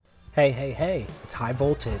Hey, it's High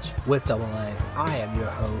Voltage with Double A. I am your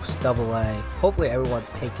host, Double A. Hopefully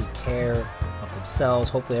everyone's taking care of themselves.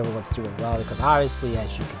 Hopefully everyone's doing well because obviously,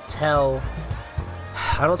 as you can tell,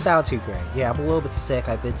 I don't sound too great. Yeah, I'm a little bit sick.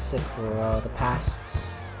 I've been sick for the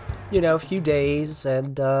past, few days,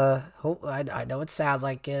 and I know it sounds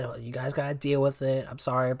like it. You guys gotta deal with it. I'm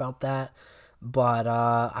sorry about that. But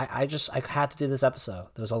I had to do this episode.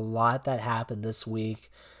 There was a lot that happened this week.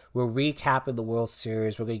 We're recapping the World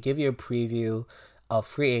Series. We're going to give you a preview of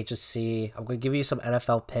free agency. I'm going to give you some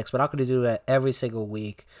NFL picks. We're not going to do it every single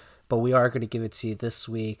week, but we are going to give it to you this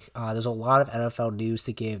week. There's a lot of NFL news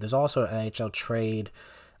to give. There's also an NHL trade.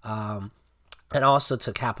 And also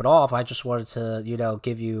to cap it off, I just wanted to,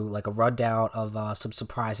 give you like a rundown of some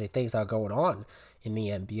surprising things that are going on in the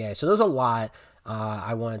NBA. So there's a lot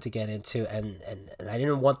I wanted to get into, and I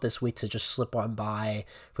didn't want this week to just slip on by.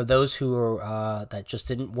 For those who are that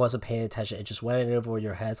just wasn't paying attention, it just went over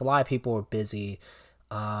your heads. A lot of people were busy,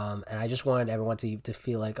 and I just wanted everyone to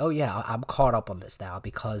feel like, oh yeah, I'm caught up on this now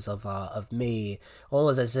because of me.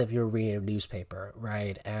 Almost as if you're reading a newspaper,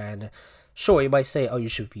 right? And sure, you might say, oh, you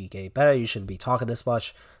should be getting better, you shouldn't be talking this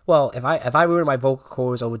much. Well, if I ruin my vocal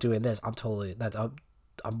cords over doing this,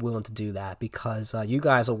 I'm willing to do that because you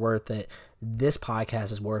guys are worth it. This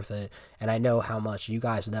podcast is worth it. And I know how much you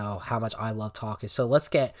guys know how much I love talking. So let's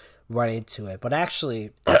get right into it. But actually,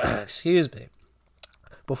 excuse me,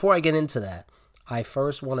 before I get into that, I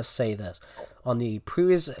first want to say this. On the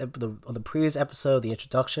previous episode, the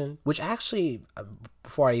introduction, which actually,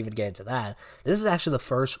 before I even get into that, this is actually the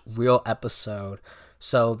first real episode.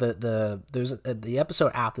 So the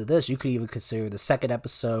episode after this, you could even consider the second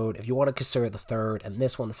episode. If you want to consider the third and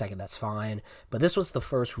this one the second, that's fine. But this was the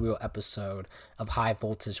first real episode of High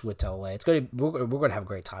Voltage with Double A. We're gonna have a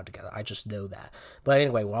great time together. I just know that. But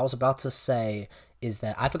anyway, what I was about to say is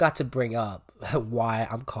that I forgot to bring up why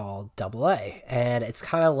I'm called Double A, and it's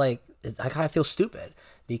kind of like I kind of feel stupid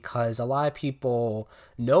because a lot of people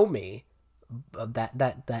know me.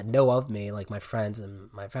 That know of me, like my friends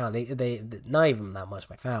and my family, they not even that much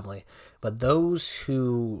my family, but those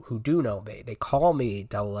who do know me, they call me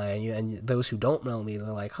Double A, and those who don't know me,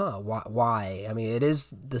 they're like, huh, why? I mean, it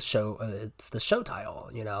is the show, it's the show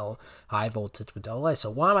title, High Voltage with Double A. So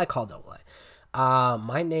why am I called Double A?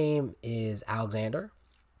 My name is Alexander,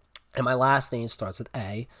 and my last name starts with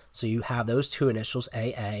A, so you have those two initials,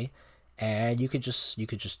 AA. And you could just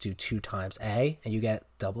do 2 times A and you get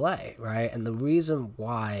Double A, right? And the reason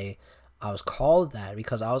why I was called that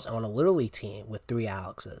because I was on a Little League team with 3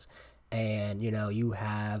 Alexes. And, you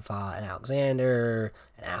have an Alexander,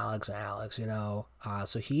 an Alex,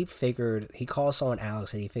 so he calls someone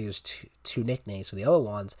Alex and he figures two nicknames for the other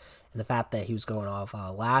ones. And the fact that he was going off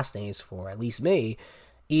last names for at least me,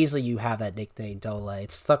 easily you have that nickname Double A.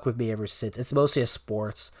 It's stuck with me ever since. It's mostly a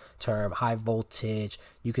sports term, high voltage.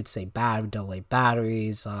 You could say Double A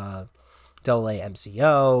batteries, Double A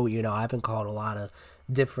MCO. I've been called a lot of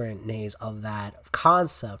different names of that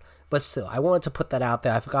concept. But still, I wanted to put that out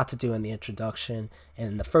there. I forgot to do in the introduction.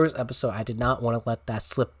 And in the first episode, I did not want to let that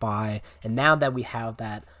slip by. And now that we have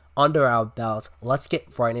that under our belts, let's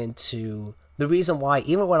get right into the reason why,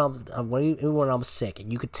 even when I'm sick,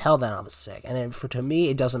 and you could tell that I'm sick, and then to me,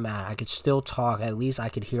 it doesn't matter. I could still talk. At least I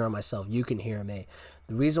could hear myself. You can hear me.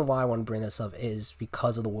 The reason why I want to bring this up is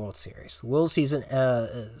because of the World Series. The World Season,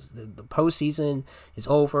 the postseason is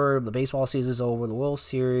over. The baseball season is over. The World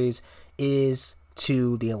Series is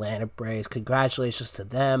to the Atlanta Braves. Congratulations to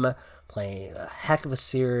them, playing a heck of a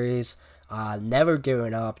series. Never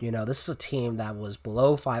giving up. This is a team that was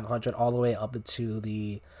below 500 all the way up into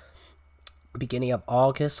the beginning of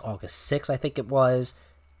August 6th, I think it was,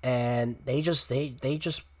 and they just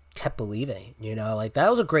kept believing, like that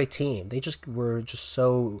was a great team. They just were just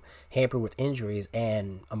so hampered with injuries,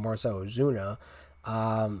 and Marcell Ozuna,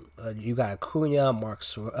 you got Acuna,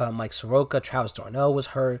 Mike Soroka, Travis d'Arnaud was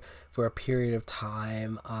hurt for a period of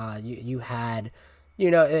time. You had,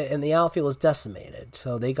 and the outfield was decimated.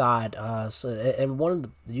 So they got and one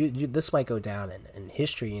of the this might go down in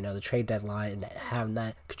history. The trade deadline and having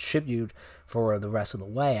that contribute for the rest of the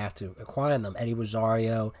way after acquiring them. Eddie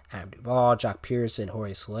Rosario, Adam Duvall, Jock Pearson,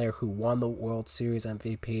 Jorge Soler, who won the World Series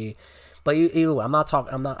MVP. But either way, I'm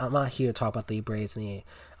not here to talk about the Braves and the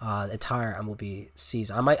entire MLB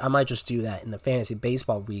season. I might just do that in the fantasy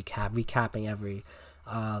baseball recapping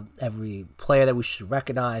every player that we should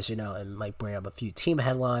recognize, and might bring up a few team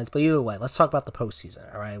headlines. But either way, let's talk about the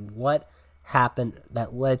postseason, all right? What happened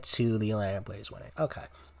that led to the Atlanta Braves winning? Okay.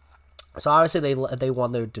 So obviously they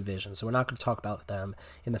won their division, so we're not going to talk about them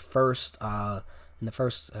in the first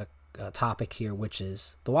topic here, which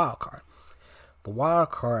is the wild card. The wild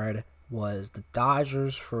card was the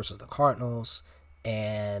Dodgers versus the Cardinals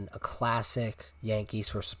and a classic Yankees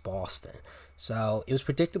versus Boston. So it was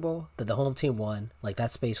predictable that the home team won. Like,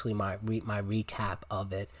 that's basically my recap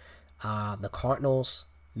of it. The Cardinals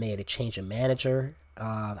made a change of manager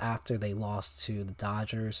after they lost to the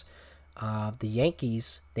Dodgers. The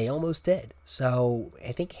Yankees, they almost did. So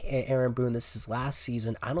I think Aaron Boone, this is his last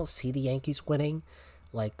season. I don't see the Yankees winning.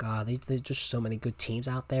 Like, there's just so many good teams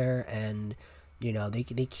out there, and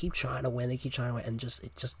they keep trying to win, and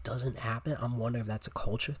it just doesn't happen. I'm wondering if that's a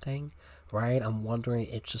culture thing, right? I'm wondering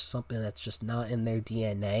if it's just something that's just not in their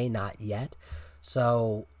DNA, not yet.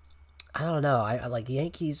 So I don't know. I like, the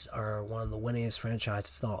Yankees are one of the winningest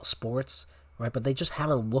franchises in all sports, right? But they just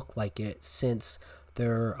haven't looked like it since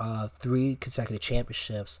their 3 consecutive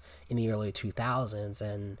championships in the early 2000s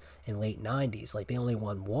and in late 90s. Like, they only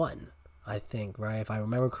won 1, I think, right? If I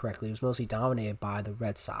remember correctly, it was mostly dominated by the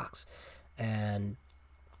Red Sox. And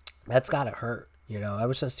that's got to hurt,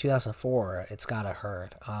 ever since 2004, it's got to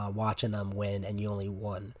hurt watching them win, and you only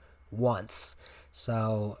won once.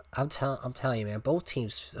 So I'm telling you, man, both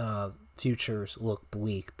teams' futures look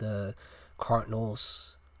bleak. The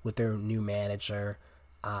Cardinals with their new manager,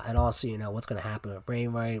 and also, what's going to happen with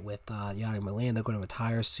Wainwright, with Yadier Molina. They're going to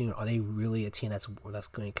retire soon. Are they really a team that's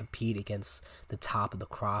going to compete against the top of the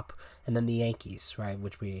crop? And then the Yankees, right,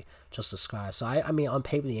 which we just described. So, I mean, on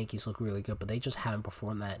paper, the Yankees look really good, but they just haven't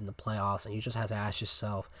performed that in the playoffs. And you just have to ask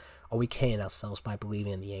yourself, are we kidding ourselves by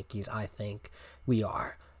believing in the Yankees? I think we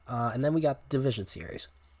are. And then we got the division series,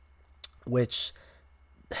 which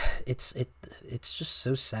it's just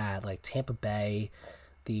so sad. Like, Tampa Bay,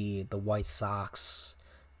 the White Sox,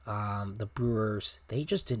 the Brewers, they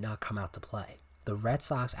just did not come out to play. The Red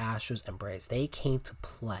Sox, Astros, and Braves, they came to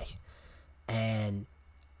play. And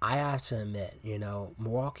I have to admit,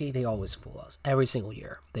 Milwaukee, they always fool us. Every single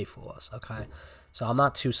year, they fool us, okay? So I'm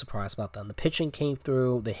not too surprised about them. The pitching came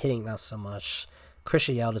through, the hitting not so much.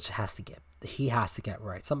 Christian Yelich has to get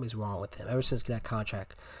right. Something's wrong with him. Ever since that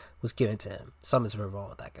contract was given to him, something's been wrong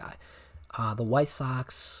with that guy. The White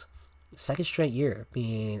Sox, second straight year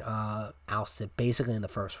being ousted basically in the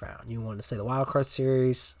first round. You wanted to say the wild card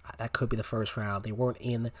series, that could be the first round. They weren't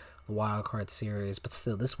in the wild card series, but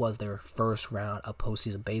still, this was their first round of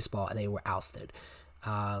postseason baseball, and they were ousted.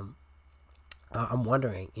 I'm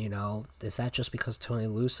wondering, is that just because Tony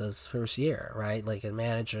La Russa's first year, right? Like, a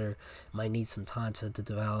manager might need some time to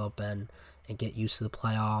develop and get used to the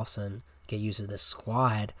playoffs and get used to this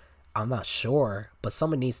squad. I'm not sure, but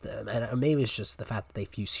someone needs them, and maybe it's just the fact that they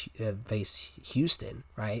face Houston,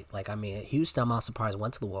 right? Like, I mean, Houston, I'm not surprised,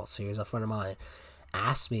 went to the World Series. A friend of mine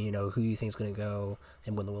asked me, who you think is going to go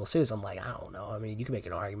and win the World Series. I'm like, I don't know. I mean, you can make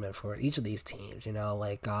an argument for each of these teams,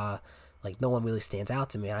 like no one really stands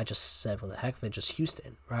out to me. And I just said, for the heck of it, just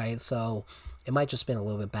Houston, right? So it might just been a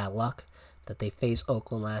little bit bad luck that they faced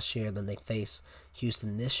Oakland last year, then they face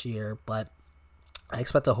Houston this year, but I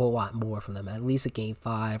expect a whole lot more from them, at least a Game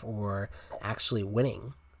 5 or actually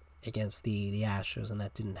winning against the Astros, and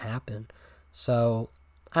that didn't happen. So,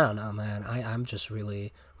 I don't know, man. I'm just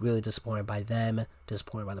really, really disappointed by them,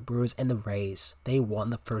 disappointed by the Brewers and the Rays. They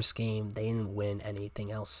won the first game. They didn't win anything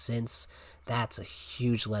else since. That's a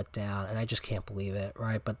huge letdown, and I just can't believe it,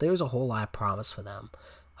 right? But there's a whole lot of promise for them.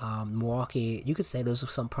 Milwaukee, you could say there's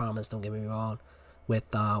some promise, don't get me wrong. With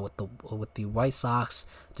the White Sox,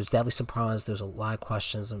 there's definitely some promise. There's a lot of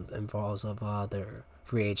questions involved of their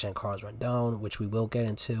free agent Carlos Rendon, which we will get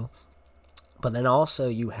into. But then also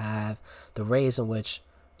you have the Rays, in which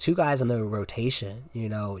 2 guys in their rotation,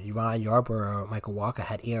 Ryan Yarbrough or Michael Walker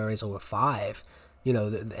had ERAs over 5,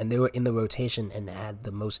 and they were in the rotation and had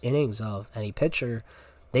the most innings of any pitcher.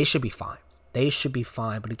 They should be fine. They should be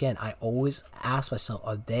fine. But again, I always ask myself,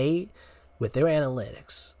 are they, with their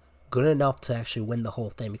analytics, good enough to actually win the whole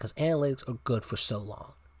thing? Because analytics are good for so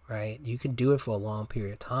long, right? You can do it for a long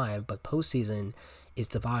period of time, but postseason is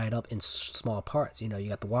divided up in small parts. You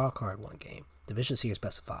got the wild card 1 game, division series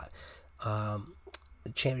best of 5,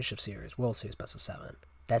 the championship series, World Series best of 7.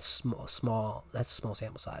 That's small. That's small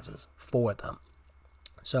sample sizes for them.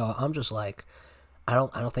 So I'm just like, I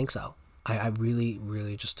don't think so. I really,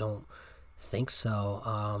 really just don't think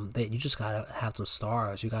so. You just gotta have some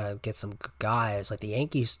stars. You gotta get some good guys like the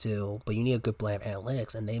Yankees do, but you need a good blend of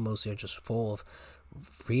analytics, and they mostly are just full of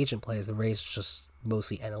free agent players. The Rays are just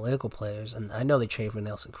mostly analytical players, and I know they trade for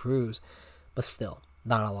Nelson Cruz, but still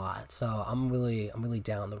not a lot. So I'm really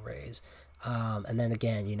down the Rays. And then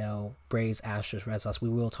again, Braves, Astros, Red Sox, we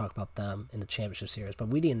will talk about them in the championship series, but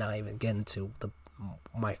we did not even get into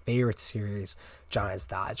my favorite series, Giants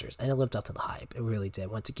Dodgers, and it lived up to the hype. It really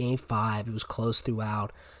did. Went to Game 5. It was close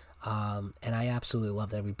throughout, and I absolutely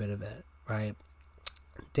loved every bit of it, right?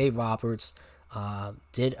 Dave Roberts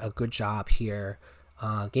did a good job here.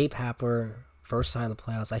 Gabe Happer first time in the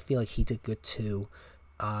playoffs. I feel like he did good too.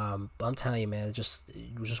 But I'm telling you, man, it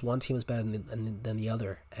was just one team was better than the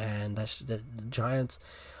other, and the Giants,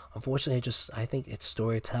 unfortunately, I think it's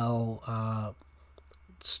the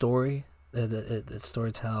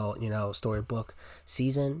storybook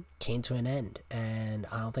season came to an end, and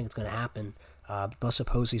I don't think it's gonna happen. Buster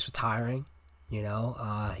Posey's retiring. He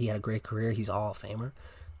had a great career. He's all Famer.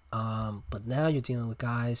 But now you're dealing with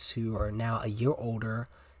guys who are now a year older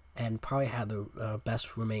and probably have the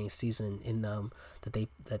best remaining season in them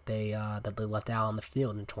that they left out on the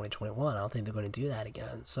field in 2021. I don't think they're going to do that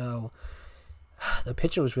again. So the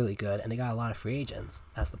pitcher was really good, and they got a lot of free agents.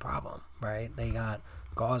 That's the problem, right? They got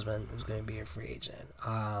Gosman, who's going to be a free agent.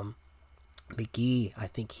 McGee, I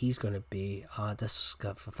think he's going to be.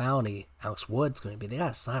 Fafani, Alex Wood's going to be. They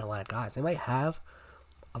got to sign a lot of guys. They might have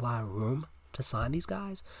a lot of room to sign these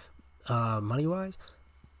guys, money-wise,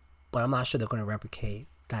 but I'm not sure they're going to replicate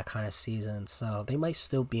that kind of season. So they might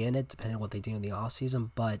still be in it, depending on what they do in the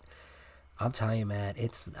offseason, but I'm telling you, man,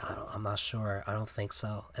 I'm not sure. I don't think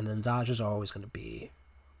so. And then the Dodgers are always going to be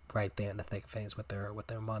right there in the thick of things with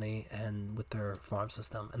their money and with their farm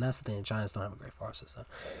system. And that's the thing, the Giants don't have a great farm system.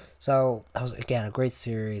 So that was, again, a great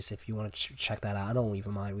series. If you want to check that out, I don't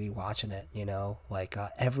even mind rewatching it.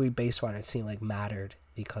 Every base run, it seemed like mattered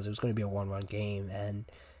because it was going to be a one-run game, and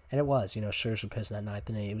it was. Scherzer pitched that ninth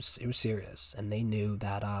inning. It was serious, and they knew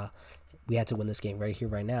that we had to win this game right here,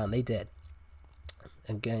 right now, and they did.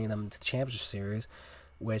 And getting them to the championship series,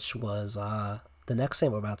 which was the next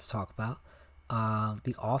thing we're about to talk about.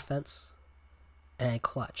 The offense and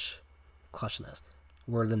clutchness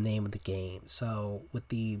were the name of the game. So with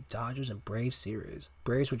the Dodgers and Braves series,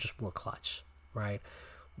 Braves were just more clutch, right?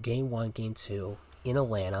 Game 1, Game 2 in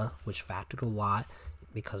Atlanta, which factored a lot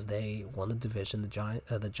because they won the division.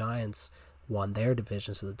 The Giants won their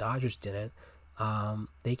division, so the Dodgers didn't.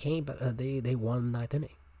 They won the ninth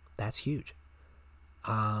inning. That's huge.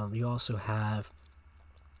 You also have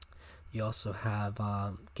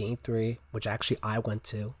Game 3, which actually I went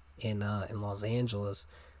to in Los Angeles.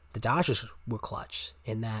 The Dodgers were clutch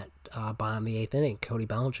in that bottom of the 8th inning. Cody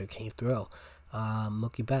Bellinger came through.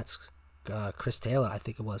 Mookie Betts, Chris Taylor, I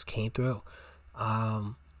think it was, came through.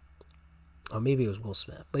 Or maybe it was Will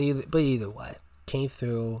Smith. But either way, came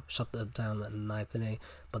through, shut them down in the 9th inning.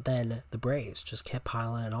 But then the Braves just kept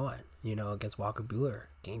piling it on, against Walker Buehler,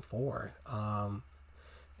 Game 4. And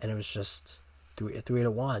it was just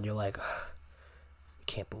 3-1. You're like, I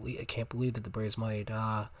can't believe that the Braves might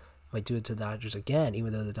do it to the Dodgers again,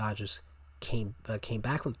 even though the Dodgers came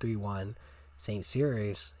back from 3-1, same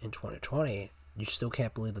series in 2020. You still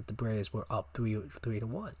can't believe that the Braves were up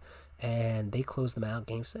 3-1, and they closed them out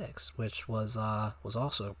Game 6, which was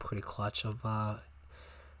also pretty clutch of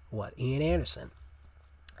Ian Anderson,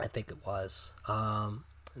 I think it was, in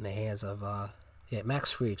the hands of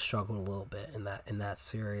Max Fried struggled a little bit in that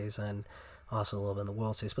series, and also a little bit in the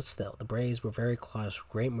World Series, but still, the Braves were very clutch.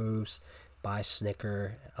 Great moves by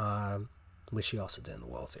Snicker, which he also did in the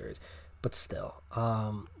World Series. But still,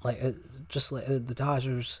 the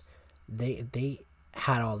Dodgers, they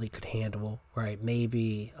had all they could handle, right?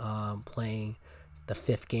 Maybe playing the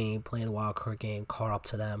 5th game, playing the wild card game, caught up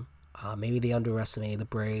to them. Maybe they underestimated the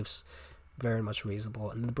Braves. Very much reasonable.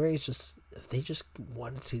 And the Braves just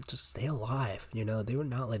wanted to just stay alive. They were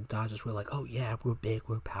not like the Dodgers were like, oh yeah, we're big,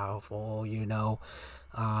 we're powerful.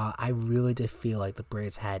 I really did feel like the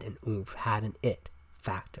Braves had an oomph, had an it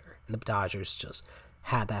factor, and the Dodgers just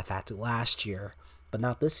had that factor last year, but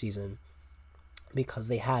not this season, because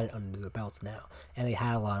they had it under their belts now, and they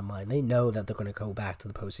had a lot of money. They know that they're going to go back to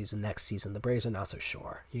the postseason next season. The Braves are not so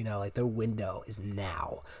sure. Their window is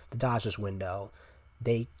now. The Dodgers' window,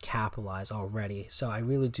 they capitalize already. So I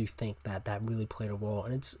really do think that really played a role,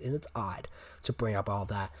 and it's odd to bring up all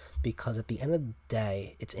that, because at the end of the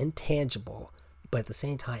day, it's intangible, but at the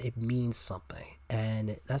same time, it means something,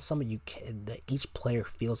 and that's something that each player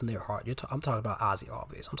feels in their heart. I'm talking about Ozzie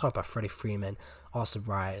Albies. I'm talking about Freddie Freeman, Austin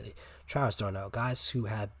Riley, Travis d'Arnaud, guys who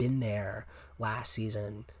have been there last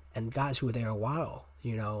season, and guys who were there a while.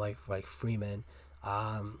 Like Freeman.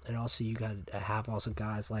 And also you got to have also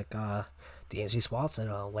guys like Dansby Swanson,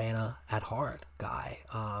 an Atlanta at heart guy,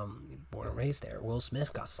 born and raised there. Will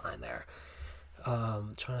Smith got signed there.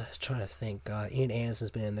 Trying to think. Ian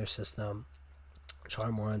Anderson's been in their system.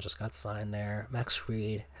 Charlie Moran just got signed there. Max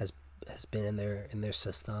Fried has been in their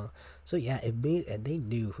system. So yeah, and they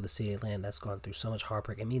knew for the city of Atlanta that's gone through so much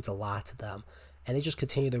heartbreak. It means a lot to them. And they just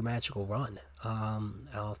continue their magical run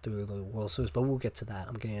all through the World Series. But we'll get to that.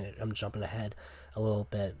 I'm jumping ahead a little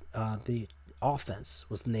bit. The offense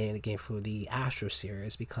was the name of the game for the Astros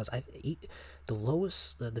series, because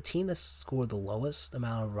the team that scored the lowest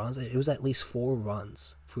amount of runs, it was at least 4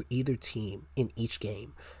 runs for either team in each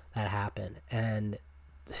game that happened. And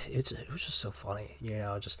it was just so funny,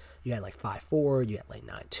 just you had like 5-4, you had like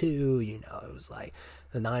 9-2, it was like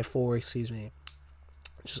the 9-4, excuse me.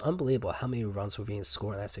 Just unbelievable how many runs were being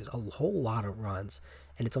scored in that series. A whole lot of runs.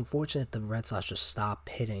 And it's unfortunate the Red Sox just stopped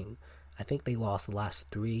hitting. I think they lost the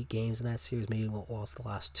last 3 games in that series. Maybe lost the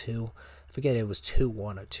last 2. I forget it was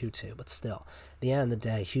 2-1 or 2-2. But still, at the end of the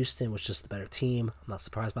day, Houston was just the better team. I'm not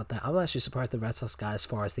surprised about that. I'm actually surprised the Red Sox got as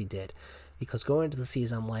far as they did. Because going into the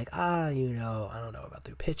season, I'm like, I don't know about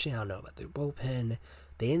their pitching. I don't know about their bullpen.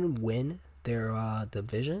 They didn't win their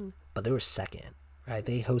division, but they were second. Right?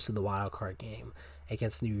 They hosted the wild card game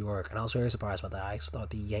against New York, and I was very surprised about that. I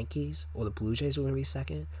thought the Yankees or the Blue Jays were going to be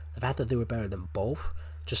second. The fact that they were better than both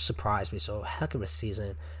just surprised me. So, heck of a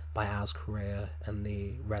season by Alex Correa and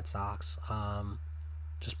the Red Sox.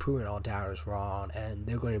 Just proving all doubters wrong, and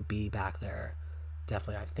they're going to be back there.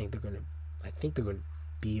 Definitely, I think they're going to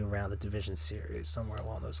be around the division series, somewhere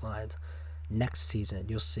along those lines. Next season,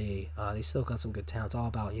 you'll see. They still got some good talent. It's all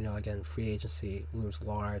about, again, free agency looms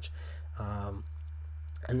large.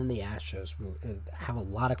 And then the Astros have a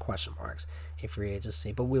lot of question marks in free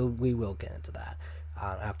agency, but we will get into that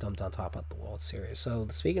after I'm done talking about the World Series. So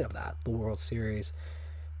speaking of that, the World Series,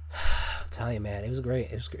 I'll tell you, man, it was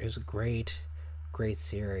great. It was a great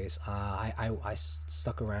series. I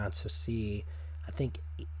stuck around to see, I think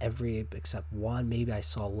every except one. Maybe I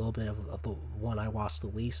saw a little bit of the one I watched the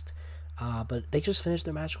least. But they just finished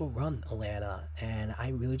their magical run, Atlanta, and I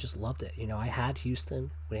really just loved it. I had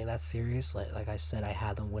Houston winning that series. Like I said, I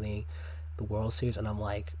had them winning the World Series, and I'm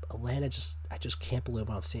like, Atlanta, I just can't believe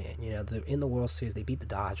what I'm seeing. They're in the World Series. They beat the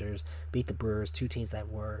Dodgers, beat the Brewers, 2 teams that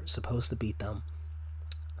were supposed to beat them.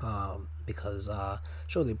 Because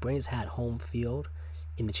sure, the Braves had home field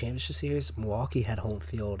in the championship series. Milwaukee had home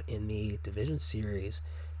field in the division series.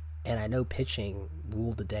 And I know pitching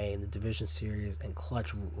ruled the day in the division series and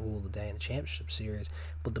clutch ruled the day in the championship series.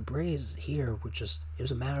 But the Braves here were just, it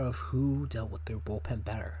was a matter of who dealt with their bullpen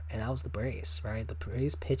better. And that was the Braves, right? The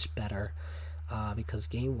Braves pitched better because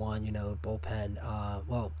game 1, the bullpen,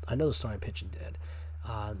 well, I know the starting pitching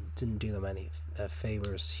didn't do them any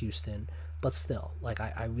favors, Houston. But still,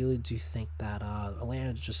 I really do think that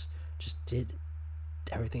Atlanta just did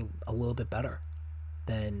everything a little bit better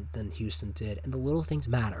than Houston did, and the little things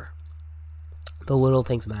matter.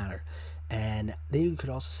 And then you could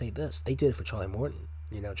also say this: they did it for Charlie Morton.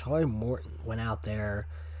 Charlie Morton went out there,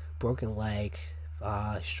 broken leg,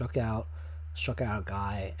 struck out a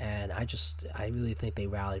guy, and I really think they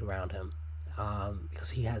rallied around him because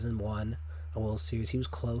he hasn't won a World Series. He was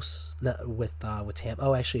close with Tampa.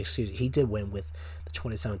 Oh, actually, excuse me, he did win with the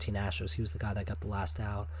 2017 Astros. He was the guy that got the last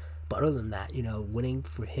out. But other than that, winning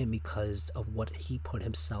for him because of what he put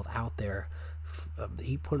himself out there.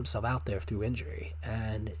 He put himself out there through injury,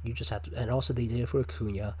 and you just have to. And also, they did it for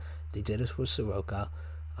Acuna. They did it for Soroka.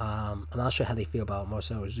 I'm not sure how they feel about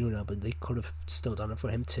Marcell Ozuna, but they could have still done it for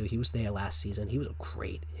him too. He was there last season. He was a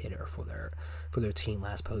great hitter for their team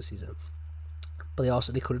last postseason. But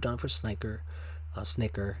they could have done it for Snicker, and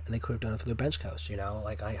they could have done it for their bench coach.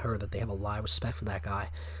 I heard that they have a lot of respect for that guy.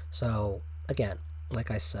 So again, like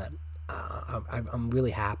I said, I'm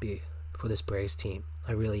really happy for this Braves team.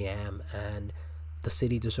 I really am, and the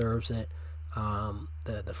city deserves it.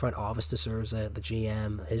 The front office deserves it. The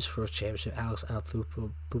GM, his first championship, Alex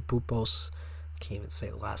Anthopoulos. Can't even say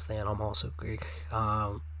the last name. I'm also Greek.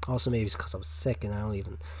 Also, maybe it's because I'm sick and I don't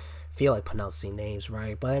even feel like pronouncing names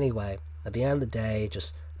right. But anyway, at the end of the day,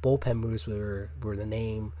 just bullpen moves were the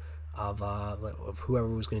name of whoever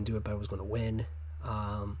was going to do it better was going to win.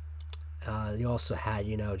 You also had,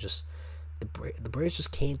 just the Braves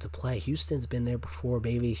just came to play. Houston's been there before.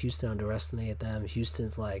 Maybe Houston underestimated them.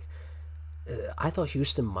 Houston's I thought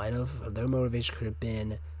Houston might have. Their motivation could have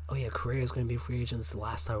been, oh yeah, Correa's going to be a free agent. This is the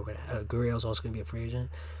last time we're going to. Gurriel's also going to be a free agent.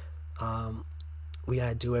 We got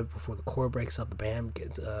to do it before the core breaks up. The band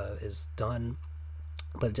is done,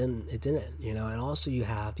 but it didn't. And also you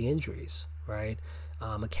have the injuries, right?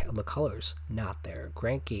 McCullers not there.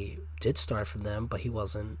 Greinke did start for them, but he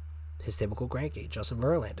wasn't his typical Greinke. Justin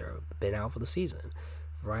Verlander been out for the season,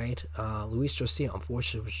 right? Luis Garcia,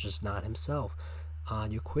 unfortunately, was just not himself.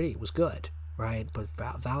 Urquidy was good, right? But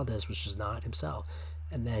Valdez was just not himself.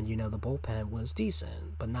 And then, the bullpen was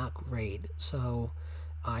decent, but not great. So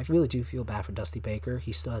I really do feel bad for Dusty Baker.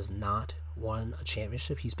 He still has not won a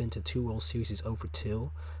championship. He's been to 2 World Series. He's over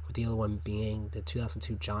 2, with the other one being the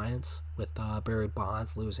 2002 Giants, with Barry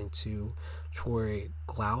Bonds losing to Troy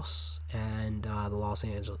Glaus and the Los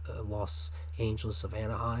Angeles of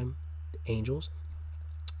Anaheim Angels.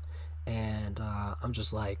 And I'm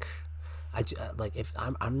just like, if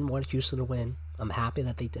I'm want Houston to win, I'm happy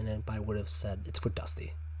that they didn't, but I would have said it's for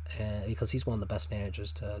Dusty, because he's one of the best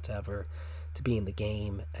managers to ever to be in the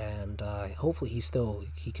game, and hopefully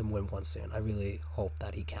he can win one soon. I really hope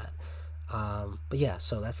that he can. But yeah,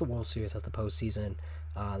 so that's the World Series, that's the postseason.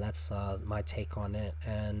 That's my take on it,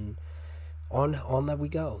 and on that we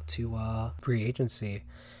go to free agency,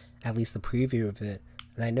 at least the preview of it.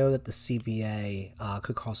 And I know that the CBA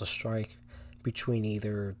could cause a strike between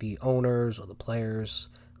either the owners or the players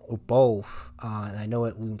or both, and I know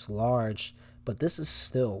it looms large, but this is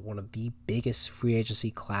still one of the biggest free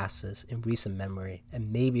agency classes in recent memory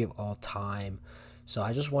and maybe of all time. So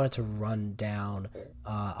I just wanted to run down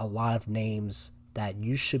a lot of names that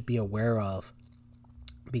you should be aware of,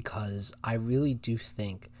 because I really do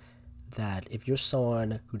think that if you're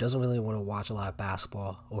someone who doesn't really want to watch a lot of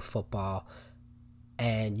basketball or football,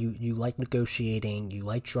 and you like negotiating, you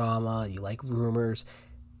like drama, you like rumors,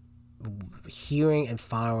 hearing and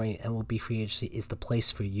following MLB free agency is the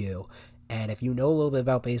place for you. And if you know a little bit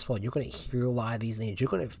about baseball, you're going to hear a lot of these names. You're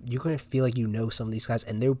going to feel like you know some of these guys,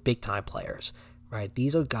 and they're big time players, right?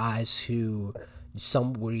 These are guys who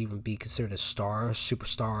some would even be considered as stars,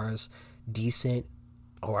 superstars, decent,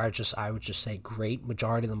 or I would just say great.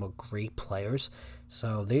 Majority of them are great players.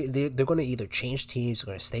 So they're going to either change teams, they're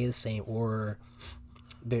going to stay the same, or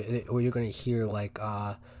you're going to hear like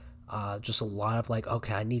just a lot of like,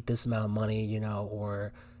 okay, I need this amount of money,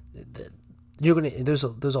 or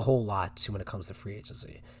there's a whole lot to when it comes to free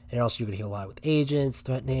agency. And also you're going to hear a lot with agents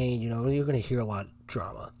threatening, you're going to hear a lot of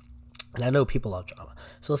drama. And I know people love drama.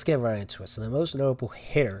 So let's get right into it. So the most notable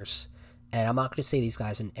hitters, and I'm not going to say these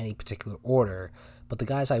guys in any particular order, but the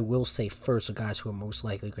guys I will say first are guys who are most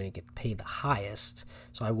likely going to get paid the highest.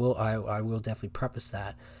 So I will definitely preface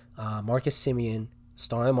that. Marcus Semien,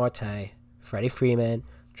 Starling Marte, Freddie Freeman,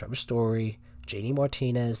 Trevor Story, JD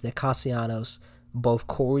Martinez, Nick Castellanos, both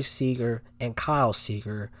Corey Seager and Kyle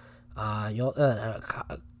Seager. Kyle's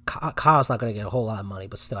not going to get a whole lot of money,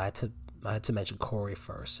 but still I had to mention Corey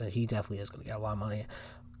first, and he definitely is going to get a lot of money.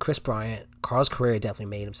 Chris Bryant, Carlos Correa definitely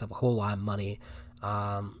made himself a whole lot of money,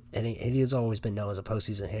 and he has always been known as a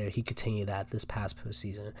postseason hitter. He continued that this past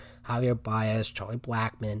postseason. Javier Baez, Charlie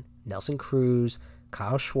Blackmon, Nelson Cruz,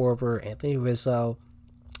 Kyle Schwarber, Anthony Rizzo,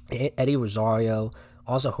 Eddie Rosario,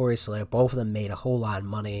 also Jorge Soler. Both of them made a whole lot of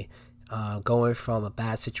money, going from a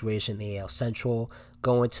bad situation in the AL Central,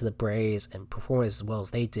 going to the Braves and performing as well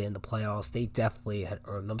as they did in the playoffs. They definitely had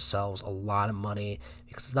earned themselves a lot of money,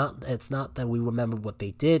 because it's not that we remember what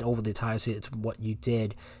they did over the entire season, it's what you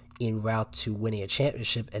did en route to winning a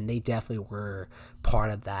championship, and they definitely were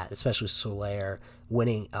part of that, especially Soler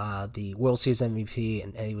winning the World Series MVP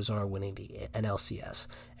and Eddie Rosario winning the NLCS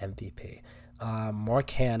MVP. Mark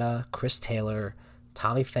Hanna, Chris Taylor,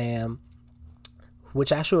 Tommy Pham,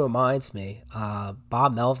 which actually reminds me,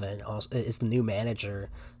 Bob Melvin is the new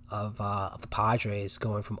manager of the Padres,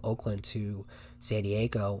 going from Oakland to San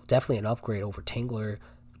Diego. Definitely an upgrade over Tingler.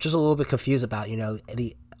 Just a little bit confused about,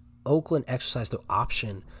 the Oakland exercised their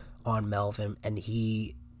option on Melvin, and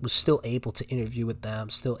he was still able to interview with them,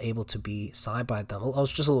 still able to be signed by them. I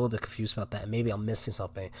was just a little bit confused about that, and maybe I'm missing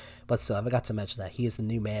something. But still, I forgot to mention that he is the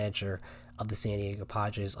new manager of the San Diego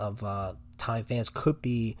Padres, of time fans could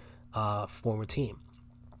be former team.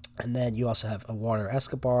 And then you also have Eduardo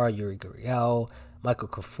Escobar, Yuri Gurriel, Michael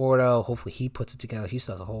Conforto. Hopefully he puts it together. He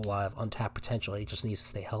still has a whole lot of untapped potential. He just needs to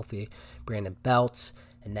stay healthy. Brandon Belt.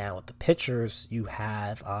 And now with the pitchers, you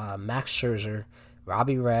have Max Scherzer,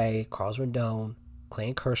 Robbie Ray, Carlos Rendon,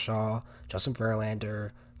 Clayton Kershaw, Justin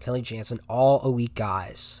Verlander, Kelly Jansen, all elite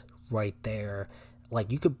guys right there.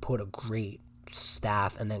 Like, you could put a great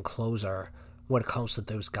staff and then closer when it comes to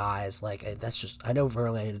those guys. Like, that's just, I know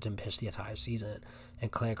Verlander didn't pitch the entire season,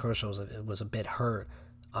 and Clayton Kershaw was a bit hurt,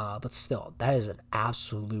 but still, that is an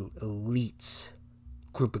absolute elite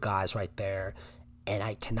group of guys right there, and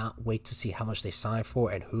I cannot wait to see how much they sign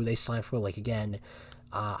for and who they sign for. Like, again,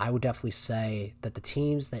 I would definitely say that the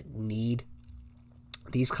teams that need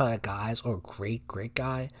these kind of guys, or great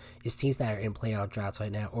guy, is teams that are in playoff droughts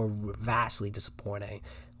right now, or vastly disappointing,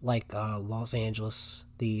 like Los Angeles,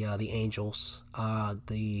 the Angels,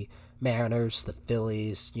 the Mariners, the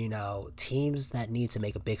Phillies, teams that need to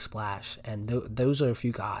make a big splash. And those are a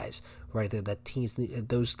few guys right there that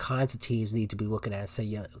those kinds of teams need to be looking at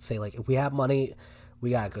and say like, if we have money, we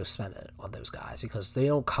gotta go spend it on those guys because they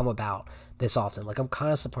don't come about this often. Like, I'm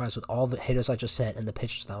kind of surprised with all the hitters I just said and the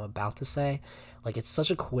pitchers that I'm about to say. Like, it's such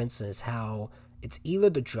a coincidence how it's either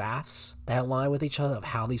the drafts that align with each other of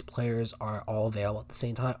how these players are all available at the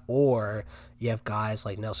same time, or you have guys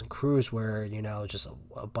like Nelson Cruz where, just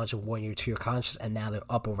a bunch of 1 year, 2 year contracts, and now they're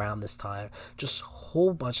up around this time. Just a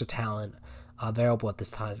whole bunch of talent available at this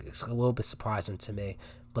time. It's a little bit surprising to me,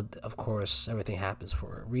 but of course, everything happens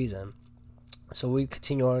for a reason. So we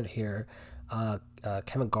continue on here.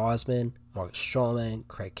 Kevin Gausman, Marcus Stroman,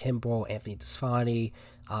 Craig Kimbrell, Anthony Desfani,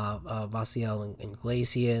 Vasil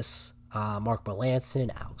Iglesias, Mark Melanson,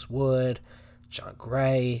 Alex Wood, John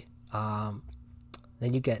Gray.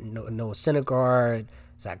 Then you get Noah Syndergaard,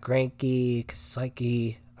 Zach Greinke,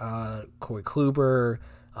 Kasicki, Corey Kluber,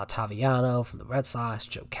 Taviano from the Red Sox,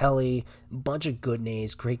 Joe Kelly. A bunch of good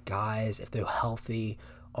names, great guys if they're healthy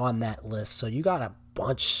on that list. So you got a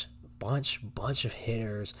bunch of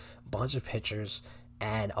hitters, bunch of pitchers,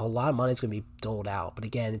 and a lot of money is going to be doled out. But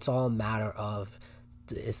again, it's all a matter of,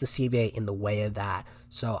 is the CBA in the way of that?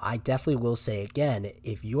 So I definitely will say again,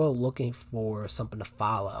 if you are looking for something to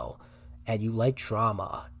follow and you like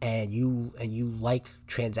drama and you like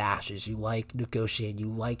transactions, you like negotiating, you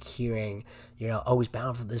like hearing, oh, he's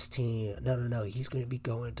bound for this team, no, he's going to be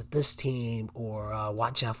going to this team, or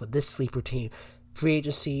watch out for this sleeper team. Free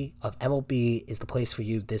agency of MLB is the place for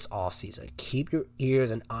you this offseason. Keep your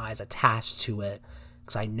ears and eyes attached to it,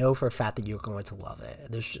 because I know for a fact that you're going to love it.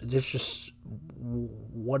 There's just,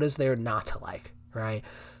 what is there not to like, right?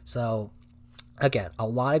 So, again, a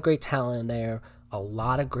lot of great talent in there, a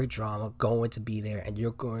lot of great drama going to be there, and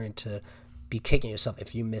you're going to be kicking yourself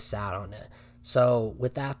if you miss out on it. So,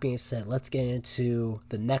 with that being said, let's get into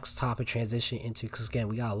the next topic, transition into, because again,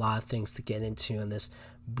 we got a lot of things to get into in this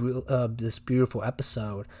beautiful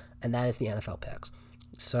episode, and that is the NFL picks.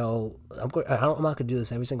 So, I'm not going to do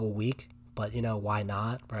this every single week, but why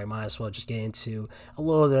not? Right? I might as well just get into a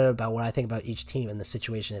little bit about what I think about each team and the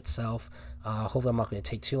situation itself. Hopefully, I'm not going to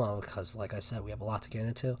take too long because, like I said, we have a lot to get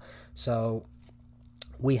into. So,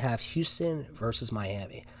 we have Houston versus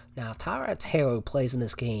Miami. Now, if Tyrod Taylor plays in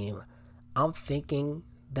this game, I'm thinking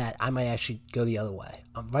that I might actually go the other way.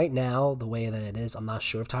 Right now, the way that it is, I'm not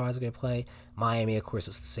sure if Tyrod's going to play. Miami, of course,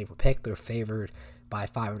 is the safer pick. They're favored by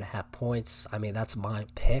 5.5 points. I mean, that's my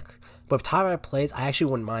pick. But if Tyrod plays, I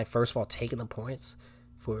actually wouldn't mind, first of all, taking the points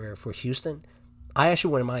for Houston. I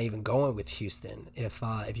actually wouldn't mind even going with Houston if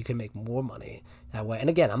you can make more money that way. And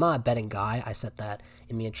again, I'm not a betting guy. I said that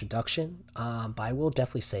in the introduction. But I will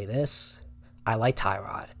definitely say this. I like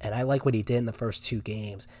Tyrod, and I like what he did in the first 2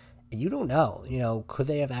 games. And you don't know, could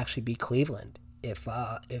they have actually beat Cleveland if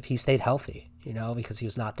he stayed healthy, because he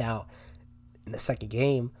was knocked out in the second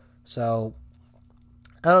game. So,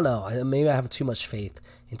 I don't know. Maybe I have too much faith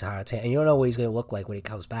in Tyrod Taylor. And you don't know what he's going to look like when he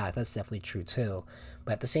comes back. That's definitely true, too.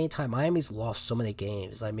 But at the same time, Miami's lost so many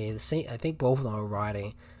games. I mean, I think both of them are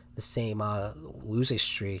riding the same losing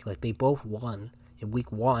streak. Like, they both won in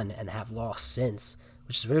week 1 and have lost since,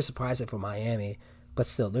 which is very surprising for Miami. But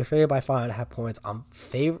still, they're favored by 5.5 points. I'm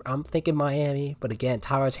thinking Miami. But again,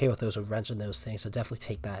 Tyrod Taylor throws a wrench in those things, so definitely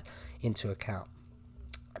take that into account.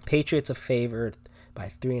 Patriots are favored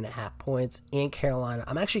by 3.5 points in Carolina.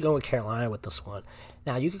 I'm actually going with Carolina with this one.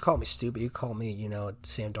 Now, you could call me stupid. You could call me,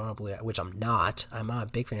 Sam Darnold, which I'm not. I'm not a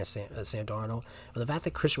big fan of Sam Darnold. But the fact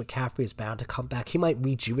that Christian McCaffrey is bound to come back, he might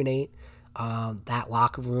rejuvenate that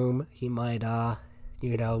locker room. He might,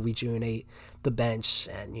 rejuvenate the bench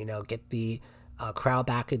and, get the crowd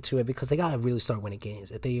back into it, because they got to really start winning games.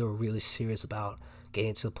 If they are really serious about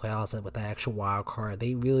getting to the playoffs and with the actual wild card,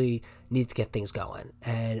 they really need to get things going.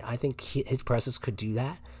 And I think his presence could do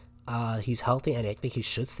that. He's healthy, and I think he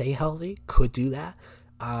should stay healthy, could do that.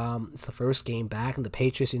 It's the first game back, and the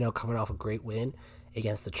Patriots, coming off a great win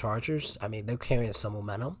against the Chargers. I mean, they're carrying some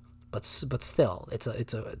momentum, but still, it's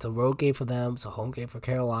a road game for them. It's a home game for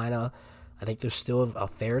Carolina. I think they're still a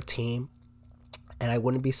fair team. And I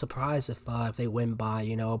wouldn't be surprised if they win by,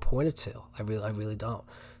 a point or 2. I really don't.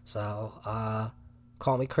 So,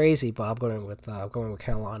 call me crazy, but I'm going with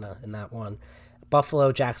Carolina in that one.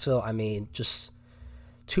 Buffalo, Jacksonville, I mean, just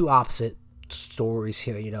two opposite stories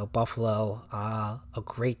here. Buffalo, a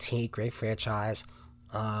great team, great franchise.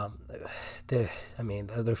 They're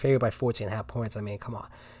favored by 14.5 points. I mean, come on.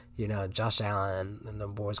 Josh Allen and the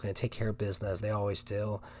boys going to take care of business. They always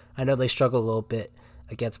do. I know they struggle a little bit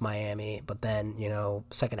against Miami, but then,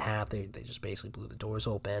 second half, they just basically blew the doors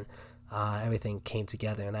open. Everything came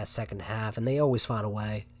together in that second half, and they always find a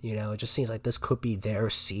way. It just seems like this could be their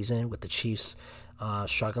season with the Chiefs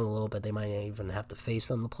struggling a little bit. They might even have to face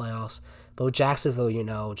them in the playoffs. But with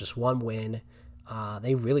Jacksonville, just one win,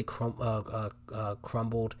 They really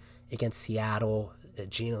crumbled against Seattle.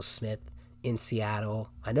 Geno Smith in Seattle.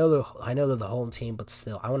 I know they're the home team, but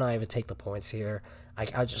still, I would not even take the points here. I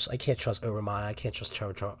can't trust Overmine. I can't trust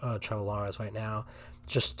Trevor Lawrence right now.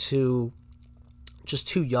 Just too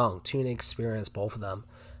young, too inexperienced, both of them.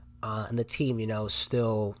 And the team,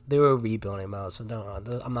 still they were rebuilding mode. So don't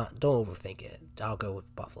overthink it. I'll go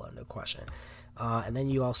with Buffalo, no question. And then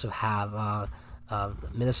you also have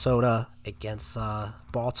Minnesota against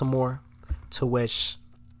Baltimore, to which,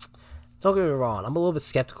 don't get me wrong, I'm a little bit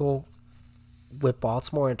skeptical with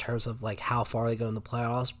Baltimore in terms of like how far they go in the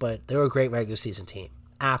playoffs, but they're a great regular season team.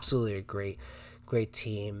 Absolutely a great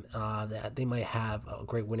team. They might have a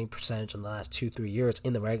great winning percentage in the last 2-3 years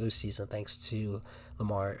in the regular season thanks to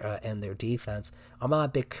Lamar and their defense. I'm not a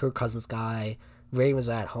big Kirk Cousins guy. Ravens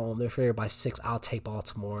are at home. They're favored by 6. I'll take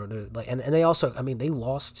Baltimore. And they also, they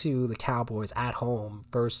lost to the Cowboys at home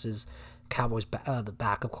versus Cowboys the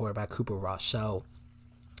backup quarterback Cooper Rush. So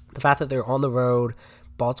the fact that they're on the road,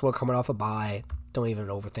 Baltimore coming off a bye, don't even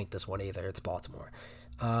overthink this one either. It's Baltimore.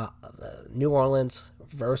 New Orleans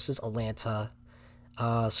versus Atlanta.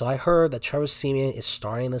 So I heard that Trevor Siemian is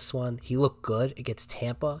starting this one. He looked good against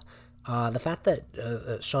Tampa. The fact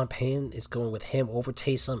that Sean Payton is going with him over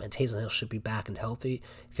Taysom, and Taysom Hill should be back and healthy.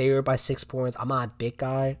 Favored by 6 points. I'm not a big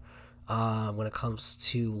guy when it comes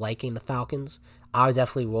to liking the Falcons. I would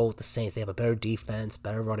definitely roll with the Saints. They have a better defense,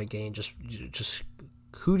 better running game. Just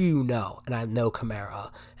who do you know? And I know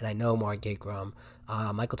Kamara, and I know Mark Ingram.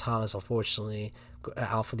 Michael Thomas, unfortunately,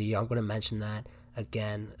 out for the year. I'm going to mention that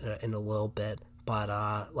again in a little bit.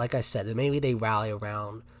 But like I said, maybe they rally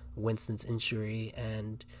around Winston's injury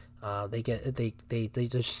and they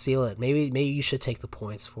just seal it. Maybe you should take the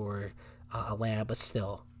points for Atlanta, but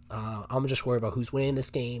still, I'm just worried about who's winning this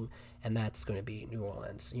game, and that's going to be New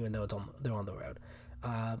Orleans, even though they're on the road.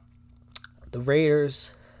 The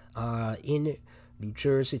Raiders in New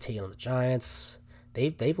Jersey taking on the Giants.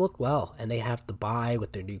 They've looked well, and they have the bye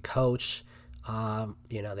with their new coach.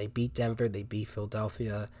 They beat Denver, they beat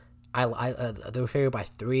Philadelphia. They were favored by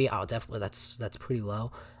 3. I'll definitely that's pretty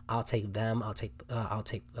low. I'll take them. I'll take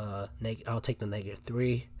the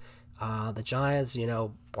 -3. The Giants,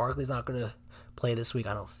 Barkley's not gonna play this week,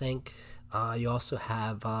 I don't think. You also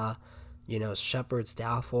have Shepard's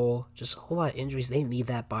doubtful. Just a whole lot of injuries. They need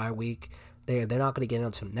that bye week. They're not gonna get it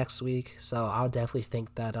until next week. So I'll definitely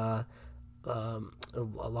think that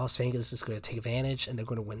Las Vegas is gonna take advantage and they're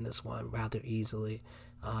gonna win this one rather easily.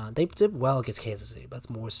 They did well against Kansas City, but that's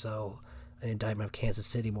more so an indictment of Kansas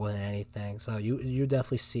City more than anything. So you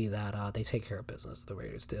definitely see that they take care of business, the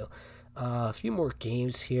Raiders do. A few more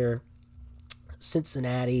games here.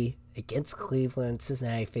 Cincinnati against Cleveland.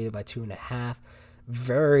 Cincinnati favored by 2.5.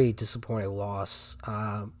 Very disappointing loss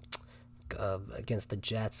against the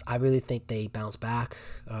Jets. I really think they bounce back.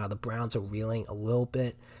 The Browns are reeling a little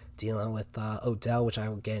bit, dealing with Odell, which I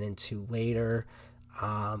will get into later.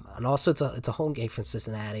 And also it's a home game for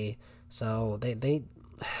Cincinnati, so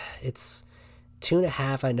it's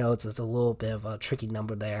 2.5. I know it's a little bit of a tricky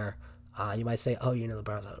number there. You might say, the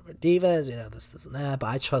Browns have a defense, this and that, but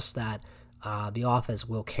I trust that the offense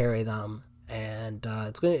will carry them, and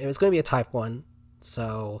it's gonna be a tight one.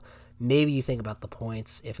 So maybe you think about the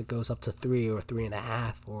points if it goes up to 3 or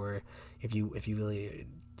 3.5, or if you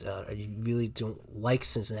really don't like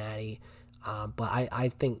Cincinnati. But I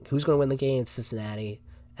think who's going to win the game? It's Cincinnati,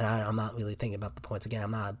 and I'm not really thinking about the points. Again,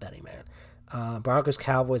 I'm not a betting man. Broncos,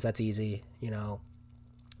 Cowboys, that's easy.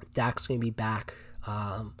 Dak's going to be back.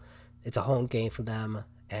 It's a home game for them,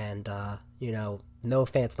 and Noah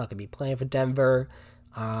Fant's not going to be playing for Denver.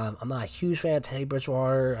 I'm not a huge fan of Teddy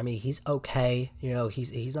Bridgewater. He's okay.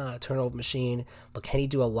 He's not a turnover machine, but can he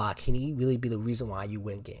do a lot? Can he really be the reason why you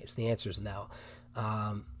win games? The answer is no.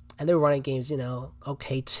 And their running games,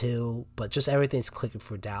 okay too, but just everything's clicking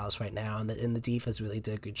for Dallas right now, and the defense really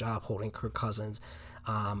did a good job holding Kirk Cousins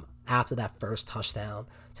after that first touchdown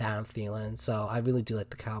to Adam Thielen. So I really do like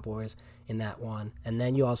the Cowboys in that one. And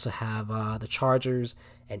then you also have the Chargers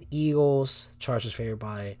and Eagles. Chargers favored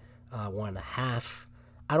by 1.5.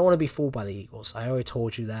 I don't want to be fooled by the Eagles. I already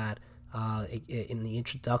told you that in the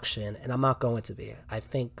introduction, and I'm not going to be. I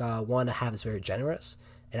think 1.5 is very generous.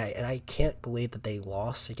 And I can't believe that they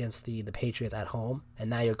lost against the Patriots at home, and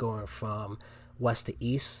now you're going from west to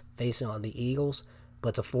east facing on the Eagles.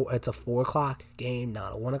 But it's a 4 o'clock game,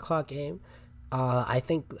 not a 1 o'clock game. I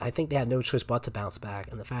think they have no choice but to bounce back,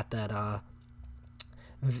 and the fact that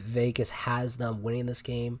Vegas has them winning this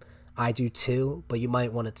game, I do too. But you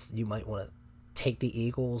might want to take the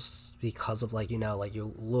Eagles because of you're a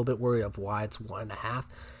little bit worried of why it's 1.5.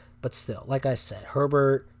 But still, like I said,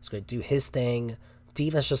 Herbert is going to do his thing.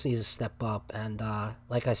 defense just needs to step up. And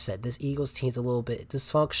like I said, this Eagles team's a little bit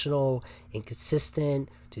dysfunctional, inconsistent.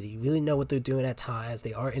 Do they really know what they're doing at times?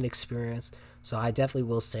 They are inexperienced. So I definitely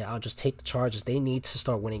will say I'll just take the Chargers. They need to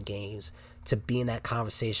start winning games to be in that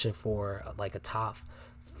conversation for like a top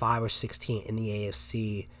 5 or 6 team in the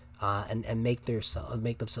AFC. And make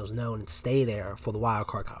themselves known and stay there for the wild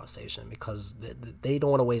card conversation, because they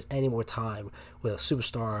don't want to waste any more time with a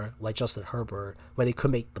superstar like Justin Herbert, where they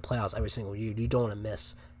could make the playoffs every single year. You don't want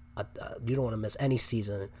to miss any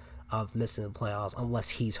season of missing the playoffs unless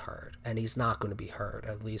he's hurt, and he's not going to be hurt.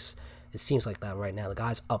 At least it seems like that right now. The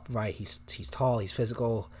guy's upright. He's tall. He's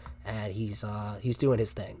physical, and he's doing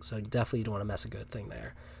his thing. So you definitely don't want to mess a good thing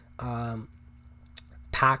there.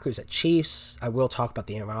 Packers at Chiefs. I will talk about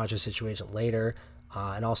the Aaron Rodgers situation later,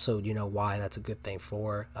 and also why that's a good thing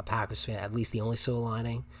for a Packers fan. At least the only silver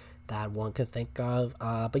lining that one could think of.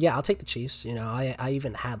 But yeah, I'll take the Chiefs. I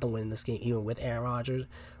even had them win this game even with Aaron Rodgers,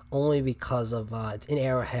 only because of it's in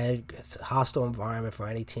Arrowhead. It's a hostile environment for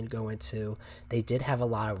any team to go into. They did have a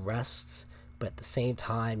lot of rests, but at the same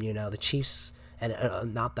time, the Chiefs,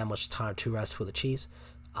 and not that much time to rest for the Chiefs.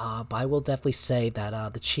 But I will definitely say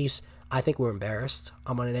that the Chiefs, I think, were embarrassed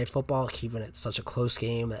on Monday Night Football, keeping it such a close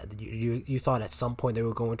game that you thought at some point they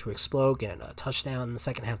were going to explode, getting a touchdown in the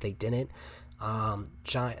second half. They didn't. The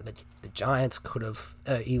Giants could have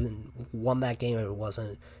even won that game if it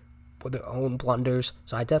wasn't for their own blunders.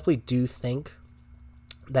 So I definitely do think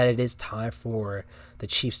that it is time for the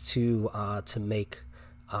Chiefs to make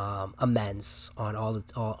amends on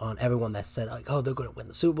on everyone that said, like, oh, they're going to win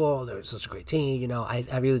the Super Bowl, they're such a great team. I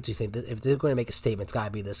really do think that if they're going to make a statement, it's got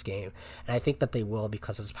to be this game, and I think that they will,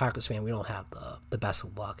 because as a Packers fan, we don't have the best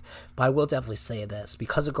of luck. But I will definitely say this,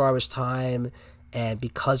 because of garbage time, and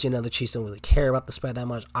because the Chiefs don't really care about the spread that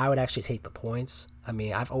much, I would actually take the points. I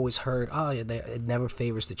mean, I've always heard, it never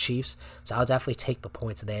favors the Chiefs, so I'll definitely take the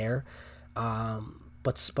points there.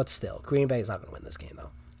 But still, Green Bay is not going to win this game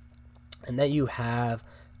though. And then you have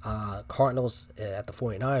Cardinals at the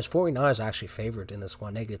 49ers. 49ers are actually favored in this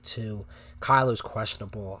one, -2. Kyler's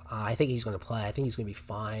questionable. I think he's going to play. I think he's going to be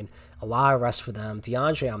fine. A lot of rest for them.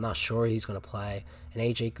 DeAndre, I'm not sure he's going to play. And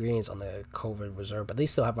AJ Green's on the COVID reserve. But they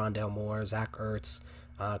still have Rondale Moore, Zach Ertz,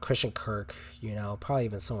 Christian Kirk. Probably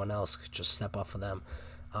even someone else could just step up for them.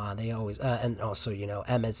 They always and also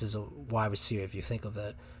Emmons is a wide receiver if you think of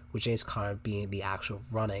it, with James Conner being the actual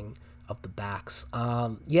running of the backs.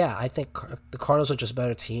 I think the Cardinals are just a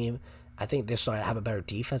better team. I think they're starting to have a better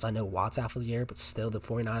defense. I know Watt's out for the year, but still the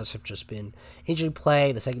 49ers have just been injury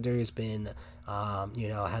play. The secondary has been,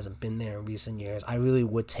 hasn't been there in recent years. I really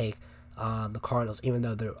would take the Cardinals, even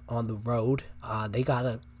though they're on the road. They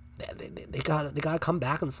gotta come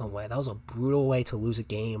back in some way. That was a brutal way to lose a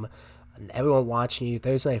game. And everyone watching you,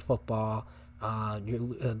 Thursday Night Football,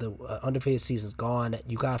 the undefeated season's gone.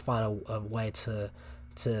 You gotta find a way to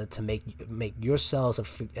make yourselves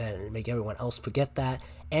and make everyone else forget that.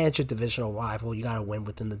 And it's your divisional rival. You got to win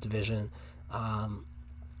within the division.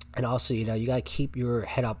 And also, you got to keep your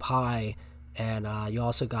head up high. And you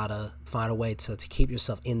also got to find a way to keep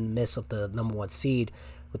yourself in the midst of the number 1 seed,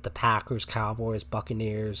 with the Packers, Cowboys,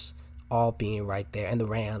 Buccaneers all being right there, and the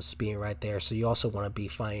Rams being right there. So you also want to be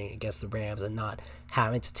fighting against the Rams and not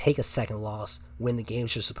having to take a second loss when the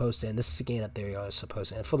games you're supposed to. And this is a game that they are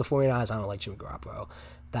supposed to. And for the 49ers, I don't like Jimmy Garoppolo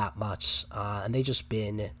that much. And they just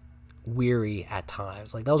been weary at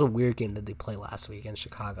times. Like, that was a weird game that they played last week in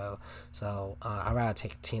Chicago. So I'd rather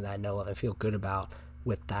take a team that I know of and feel good about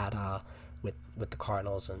with that, with the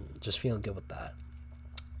Cardinals, and just feeling good with that.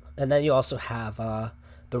 And then you also have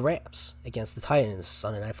the Rams against the Titans,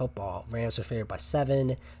 Sunday Night Football. Rams are favored by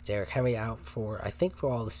 7. Derrick Henry out for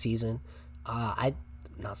all the season. I'm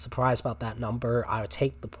not surprised about that number. I would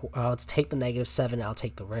take the -7. I'll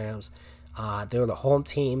take the Rams. They're the home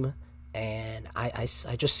team, and I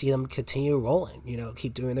just see them continue rolling.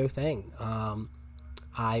 Keep doing their thing.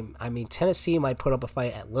 I mean, Tennessee might put up a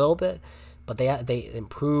fight a little bit, but they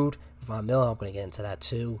improved. Von Miller, I'm going to get into that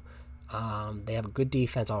too. They have a good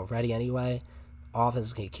defense already anyway. Offense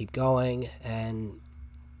is going to keep going, and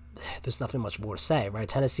there's nothing much more to say, right?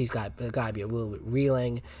 Tennessee's got to be a little bit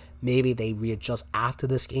reeling. Maybe they readjust after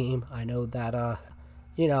this game. I know that,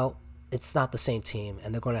 it's not the same team,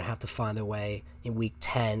 and they're going to have to find their way in Week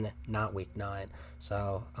 10, not Week 9.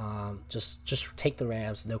 So just take the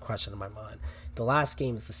Rams, no question in my mind. The last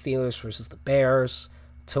game is the Steelers versus the Bears,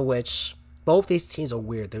 to which both these teams are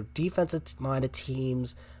weird. They're defensive-minded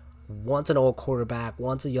teams. One's an old quarterback,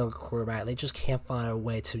 one's a younger quarterback. They just can't find a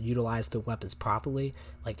way to utilize their weapons properly.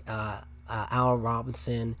 Like Allen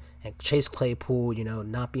Robinson and Chase Claypool,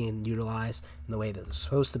 not being utilized in the way that they're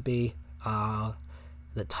supposed to be.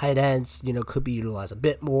 The tight ends, could be utilized a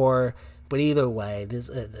bit more. But either way, the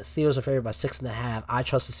Steelers are favored by 6.5. I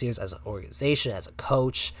trust the Steelers as an organization, as a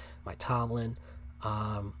coach, Mike Tomlin.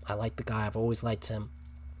 I like the guy. I've always liked him.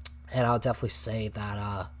 And I'll definitely say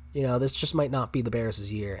that, this just might not be the Bears'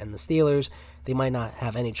 year. And the Steelers, they might not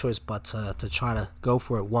have any choice but to try to go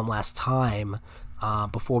for it one last time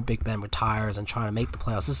before Big Ben retires and try to make the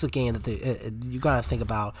playoffs. This is a game that you got to think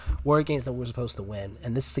about. What are games that we're supposed to win?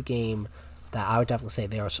 And this is a game that I would definitely say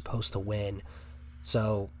they are supposed to win.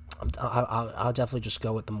 So I'll definitely just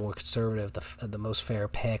go with the more conservative, the most fair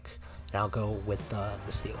pick, and I'll go with the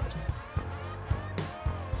Steelers.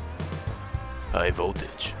 High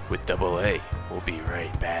Voltage with Double A. We'll be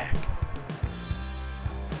right back.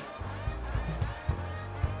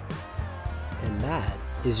 And that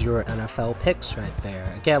is your NFL picks right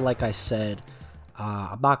there. Again, like I said,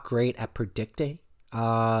 I'm not great at predicting.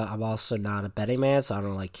 I'm also not a betting man, so I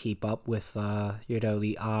don't keep up with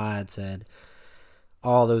the odds and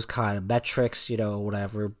all those kind of metrics,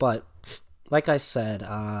 whatever. But like I said,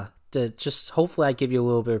 just hopefully I give you a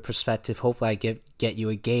little bit of perspective. Hopefully I get you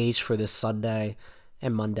a gauge for this Sunday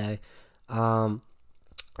and Monday, and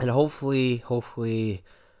hopefully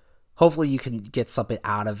you can get something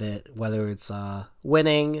out of it. Whether it's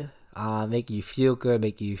winning, making you feel good,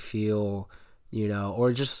 making you feel,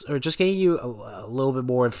 or just getting you a little bit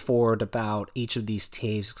more informed about each of these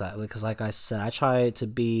teams. Because like I said, I try to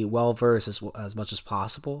be well versed as much as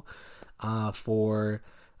possible for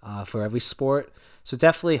every sport. So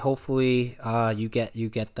definitely, hopefully, you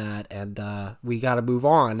get that, and we got to move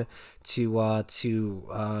on to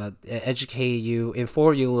educate you,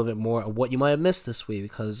 inform you a little bit more of what you might have missed this week.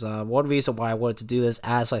 Because one reason why I wanted to do this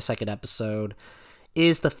as my second episode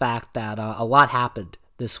is the fact that a lot happened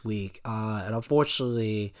this week, and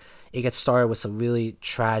unfortunately, it gets started with some really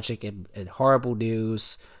tragic and horrible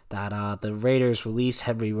news that the Raiders released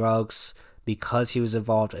Henry Ruggs because he was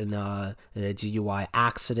involved in a DUI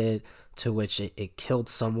accident to which it killed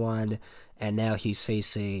someone, and now he's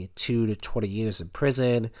facing 2 to 20 years in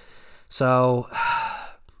prison. So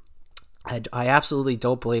I absolutely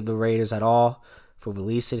don't blame the Raiders at all for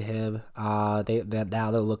releasing him.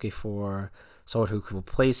 They're looking for someone who could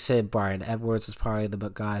replace him. Brian Edwards is probably the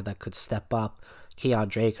guy that could step up. Keon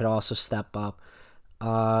Drake could also step up.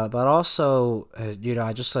 But also, I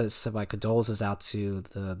just want to send my condolences out to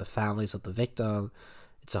the families of the victim.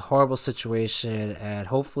 It's a horrible situation, and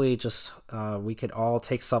hopefully just we can all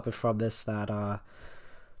take something from this that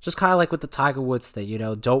just kind of like with the Tiger Woods thing,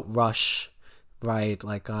 don't rush, right?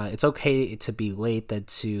 It's okay to be late than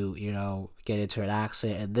to, get into an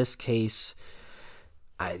accident. In this case,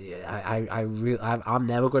 I'm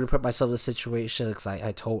never going to put myself in this situation because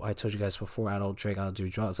I told you guys before, I don't drink, I don't do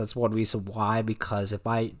drugs. That's one reason why, because if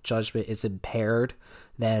my judgment is impaired,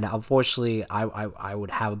 then unfortunately I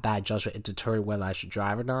would have a bad judgment in determining whether I should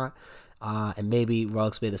drive or not. And maybe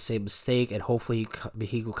Ruggs made the same mistake, and hopefully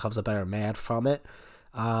he becomes a better man from it.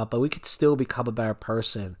 But we could still become a better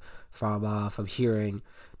person from hearing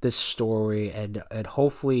this story, and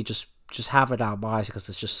hopefully just have it in our minds, because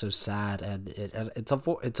it's just so sad, and it's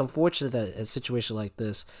unfortunate that a situation like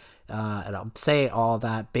this, and I'm saying all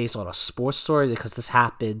that based on a sports story because this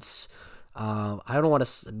happens. I don't want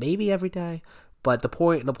to maybe every day, but the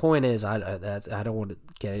point is I don't want to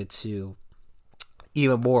get into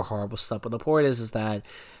even more horrible stuff. But the point is that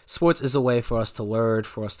sports is a way for us to learn,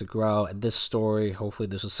 for us to grow, and this story, hopefully,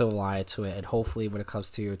 there's a silver lining to it, and hopefully, when it comes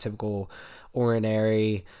to your typical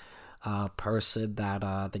ordinary person,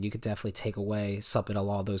 that you could definitely take away something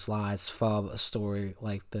along those lines from a story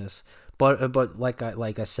like this. But like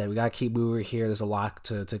I said, we gotta keep moving here. There's a lot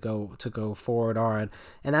to go forward on,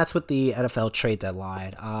 and that's with the NFL trade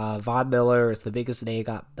deadline. Von Miller is the biggest name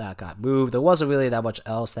that got moved. There wasn't really that much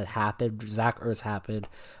else that happened. Zach Ertz happened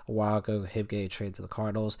a while ago, him getting traded to the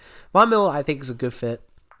Cardinals. Von Miller, I think, is a good fit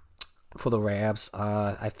for the Rams.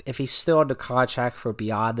 If he's still under contract for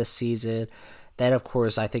beyond this season, then of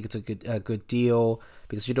course I think it's a good deal,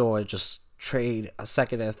 because you don't want to just trade a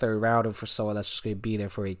second and a third rounder for someone that's just going to be there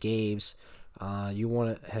for 8 games. You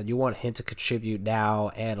want him to contribute now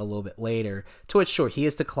and a little bit later. To it, sure, he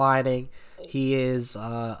is declining. He is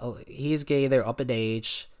getting there up in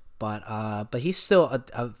age, but he's still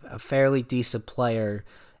a fairly decent player,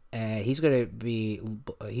 and he's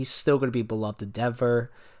still going to be beloved in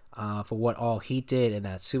Denver for what all he did in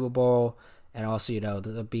that Super Bowl. And also,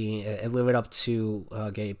 living up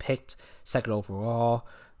to getting picked second overall.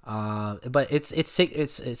 But it's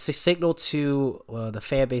a signal to the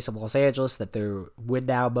fan base of Los Angeles that they're win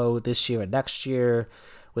now mode this year and next year.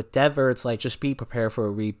 With Denver, it's just be prepared for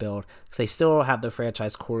a rebuild, because they still don't have their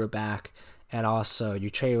franchise quarterback, and also you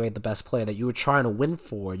trade away the best player that you were trying to win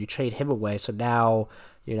for. You trade him away, so now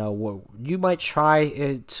you might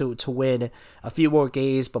try to win a few more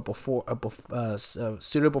games, but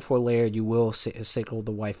sooner before later you will signal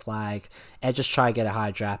the white flag and just try to get a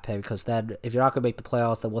high draft pick, because then if you're not gonna make the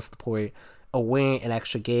playoffs, then what's the point of winning an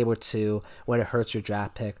extra game or two when it hurts your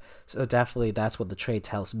draft pick? So definitely that's what the trade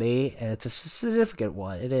tells me, and it's a significant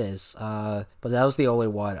one. It is, but that was the only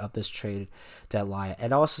one of this trade deadline.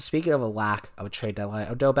 And also, speaking of a lack of a trade deadline,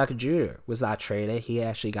 Odell Beckham Jr. was not traded. He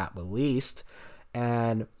actually got released,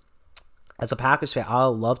 and as a Packers fan, I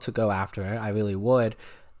would love to go after it. I really would.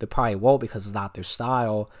 They probably won't because it's not their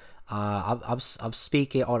style. I'm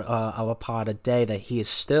speaking on upon a day that he is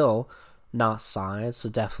still not signed, so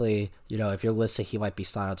definitely, if you're listening, he might be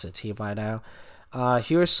signed to the team by now.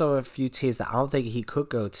 Here's a few teams that I don't think he could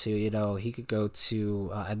go to. He could go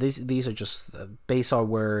to, and these are just based on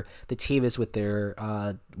where the team is with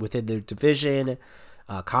within their division,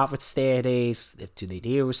 conference standings. Do they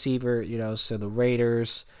need a receiver? So the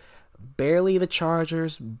Raiders, barely the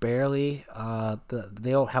Chargers, barely.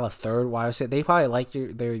 They don't have a third wide receiver. They probably like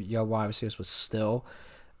their young wide receivers, but still.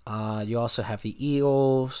 You also have the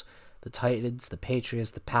Eagles, the Titans, the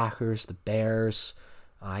Patriots, the Packers, the Bears.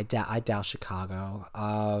 I doubt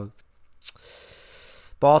Chicago.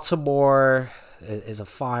 Baltimore is a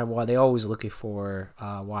fine one. They're always looking for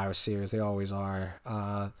wide receivers. They always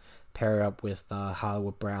are. Pair up with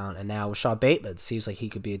Hollywood Brown, and now with Sean Bateman. Seems like he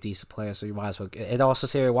could be a decent player, so you might as well. And also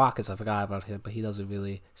Sammy Watkins, I forgot about him, but he doesn't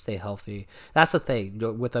really stay healthy. That's the thing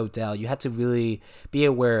with Odell. You have to really be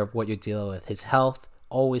aware of what you're dealing with. His health,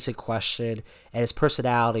 always in question, and his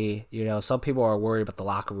personality. Some people are worried about the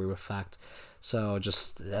locker room effect. So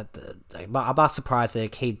I'm not surprised that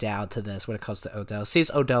it came down to this when it comes to Odell. It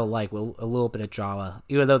seems Odell like a little bit of drama.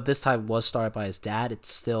 Even though this time was started by his dad, it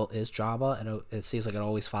still is drama, and it seems like it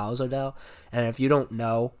always follows Odell. And if you don't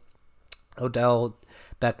know, Odell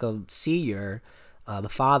Beckham Sr., the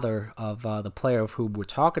father of the player of whom we're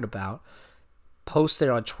talking about, posted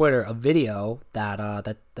on Twitter a video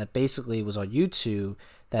that basically was on YouTube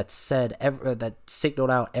that said that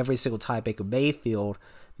signaled out every single time Baker Mayfield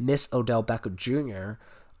missed Odell Beckham Jr.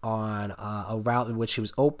 on a route in which he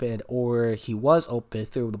was open, or he was open,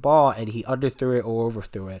 threw the ball, and he underthrew it or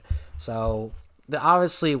overthrew it. So there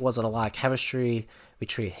obviously wasn't a lot of chemistry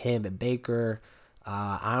between him and Baker.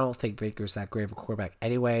 I don't think Baker's that great of a quarterback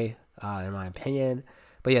anyway, in my opinion.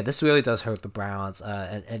 But yeah, this really does hurt the Browns,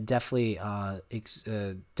 and definitely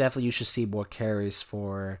you should see more carries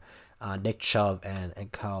for Nick Chubb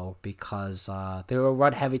and co, because they're a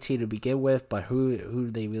run-heavy team to begin with, but who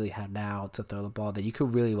do they really have now to throw the ball that you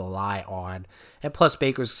could really rely on? And plus,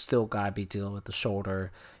 Baker's still got to be dealing with the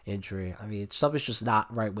shoulder injury. I mean, something's just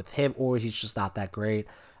not right with him, or he's just not that great.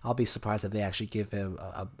 I'll be surprised if they actually give him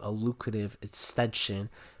a lucrative extension.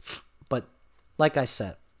 But like I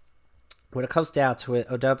said, when it comes down to it,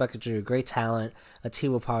 Odell Beckham Jr., great talent. A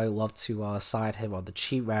team will probably love to sign him on the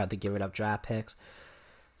cheap rather than giving up draft picks.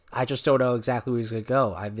 I just don't know exactly where he's going to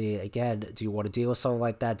go. I mean, again, do you want to deal with someone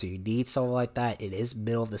like that? Do you need someone like that? It is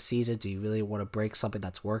middle of the season. Do you really want to break something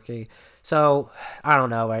that's working? So, I don't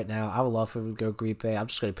know right now. I would love for him to go Green Bay. I'm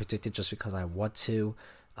just going to predict it just because I want to.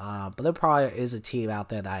 But there probably is a team out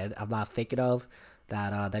there that I'm not thinking of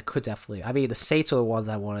that could definitely. I mean, the Saints are the ones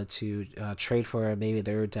I wanted to trade for, and maybe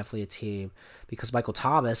they're definitely a team, because Michael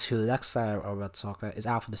Thomas, who the next time I'm about to talk about, is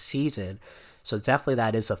out for the season. So definitely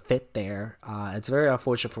that is a fit there. It's very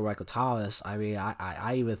unfortunate for Michael Thomas. I mean,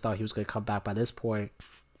 I even thought he was going to come back by this point,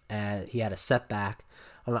 and he had a setback.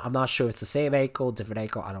 I'm not sure if it's the same ankle, different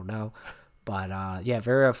ankle, I don't know. But yeah,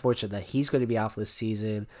 very unfortunate that he's going to be out for this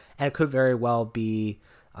season, and it could very well be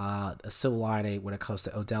a silver lining when it comes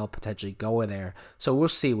to Odell potentially going there. So we'll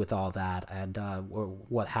see with all that, and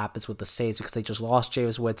what happens with the Saints, because they just lost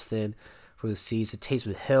James Winston for the season.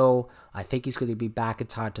 Taysom Hill, I think he's going to be back in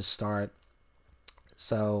time to start.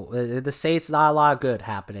 So the Saints, not a lot of good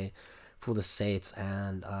happening for the Saints,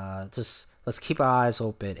 and just let's keep our eyes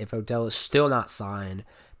open. If Odell is still not signed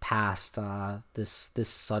past this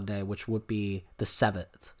Sunday, which would be the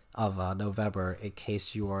 7th of November, in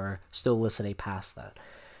case you are still listening past that.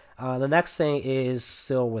 The next thing is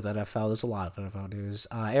still with NFL. There's a lot of NFL news.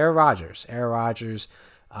 Aaron Rodgers. Aaron Rodgers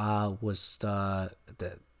was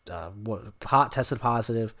tested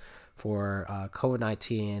positive for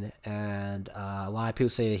COVID-19, and a lot of people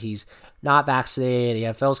say that he's not vaccinated. The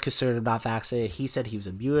NFL's concerned him not vaccinated. He said he was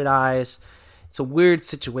immunized. It's a weird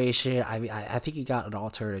situation. I mean, I think he got an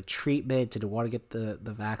alternative treatment. Didn't want to get the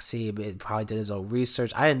vaccine, but probably did his own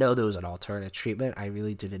research. I didn't know there was an alternative treatment. I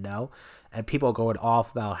really didn't know. And people are going off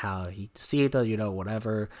about how he deceived them,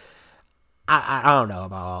 whatever. I don't know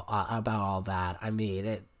about all that. I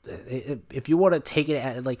mean, if you want to take it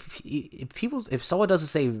at, like, if someone doesn't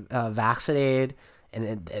say vaccinated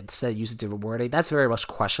and instead use a different wording, that's very much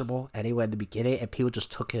questionable anyway in the beginning, and people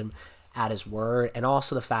just took him at his word. And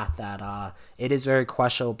also the fact that it is very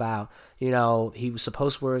questionable about, he was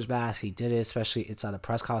supposed to wear his mask, he did it, especially inside the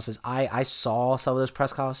press conferences. I saw some of those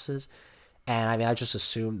press conferences, and I mean, I just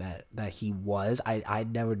assumed that he was. I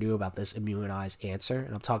never knew about this immunized answer,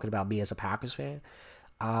 and I'm talking about me as a Packers fan.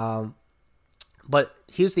 But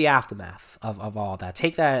here's the aftermath of all that.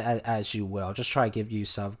 Take that as you will. Just try to give you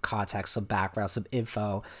some context, some background, some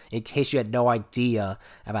info, in case you had no idea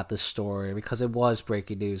about this story, because it was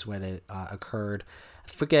breaking news when it occurred.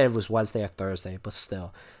 I forget if it was Wednesday or Thursday, but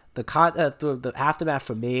still. The aftermath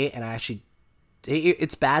for me, and I actually,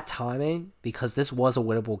 it's bad timing, because this was a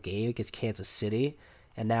winnable game against Kansas City,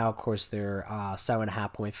 and now, of course, they're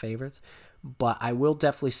 7.5 point favorites. But I will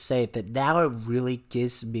definitely say that now it really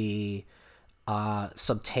gives me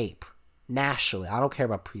some tape nationally. I don't care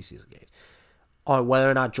about preseason games, on whether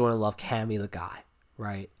or not Jordan Love can be the guy,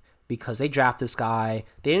 right? Because they draft this guy.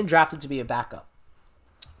 They didn't draft him to be a backup.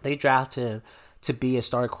 They drafted him to be a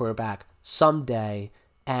starting quarterback someday.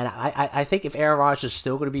 And I think if Aaron Rodgers is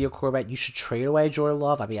still going to be your quarterback, you should trade away Jordan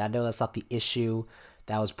Love. I mean, I know that's not the issue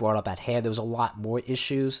that was brought up at hand. There was a lot more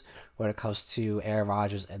issues when it comes to Aaron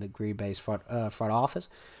Rodgers and the Green Bay's front office.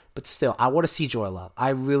 But still, I want to see Jordan Love. I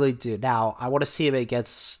really do. Now, I want to see him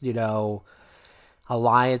against, a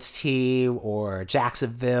Lions team or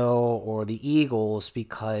Jacksonville or the Eagles,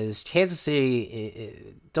 because Kansas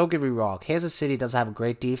City, don't get me wrong, Kansas City doesn't have a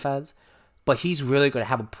great defense, but he's really going to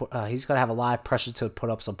have a lot of pressure to put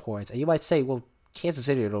up some points. And you might say, well, Kansas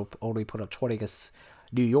City will only put up 20 against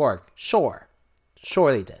New York. Sure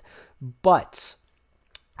they did. But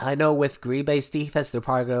I know with Green Bay's defense, they're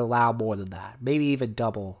probably going to allow more than that, maybe even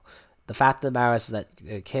double. The fact of the matter is that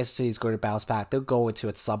Kansas City is going to bounce back. They'll go into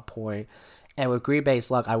it at some point. And with Green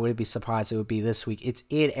Bay's luck, I wouldn't be surprised it would be this week. It's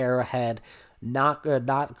in Arrowhead. Not good,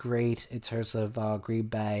 not great in terms of Green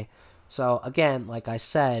Bay. So, again, like I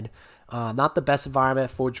said, not the best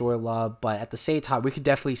environment for Jordan Love, but at the same time, we can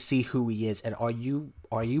definitely see who he is. And are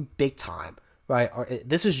you big time? Right,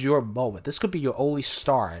 this is your moment. This could be your only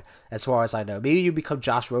start, as far as I know. Maybe you become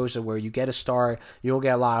Josh Rosen, where you get a start, you don't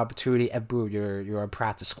get a lot of opportunity, and boom, you're in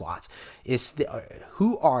practice squads.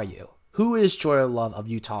 Who are you? Who is Jordan Love of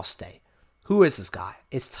Utah State? Who is this guy?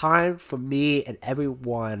 It's time for me and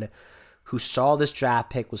everyone who saw this draft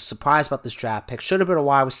pick, was surprised about this draft pick, should have been a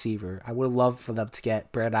wide receiver. I would have loved for them to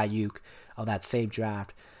get Brandon Ayuk of that same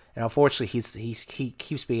draft, and unfortunately, he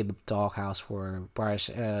keeps being the doghouse for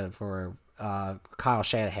Kyle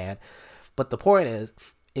Shanahan. But the point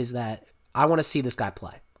is that I want to see this guy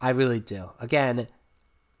play. I really do. Again,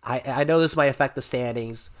 I know this might affect the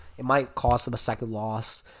standings. It might cost them a second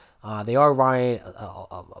loss. They are riding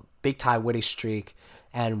a big time winning streak,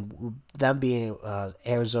 and them being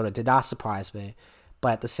Arizona did not surprise me.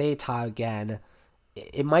 But at the same time, again,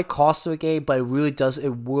 it might cost them a game, but it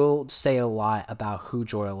will say a lot about who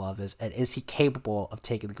Jordan Love is, and is he capable of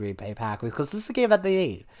taking the Green Bay Packers, because this is a game that they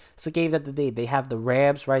need. It's a game that they need. They have the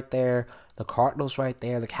Rams right there, the Cardinals right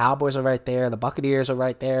there, the Cowboys are right there, the Buccaneers are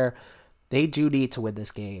right there. They do need to win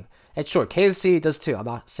this game. And sure, Kansas City does too. I'm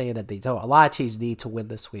not saying that they don't. A lot of teams need to win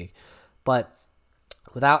this week. But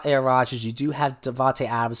without Aaron Rodgers, you do have Devontae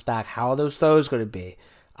Adams back. How are those throws going to be?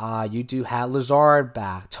 You do have Lazard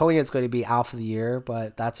back. Tonyan's going to be out for the year,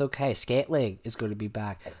 but that's okay. Scantling is going to be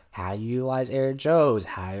back. How you utilize Aaron Jones?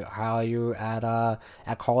 How are you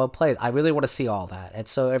at calling plays? I really want to see all that. And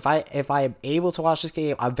so if I am able to watch this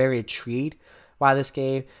game, I'm very intrigued by this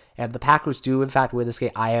game. And if the Packers do in fact win this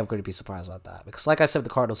game, I am going to be surprised about that, because like I said, the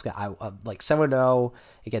Cardinals got like 7-0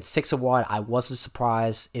 against 6-1. I wasn't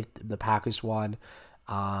surprised if the Packers won.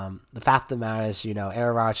 The fact of the matter is,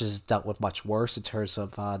 Aaron Rodgers has dealt with much worse in terms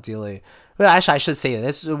of dealing. Well, actually, I should say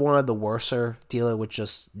this is one of the worser, dealing with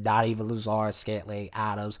just not even Lazard, Scantling,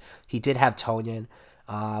 Adams. He did have Tonyan,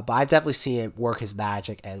 but I've definitely seen it work his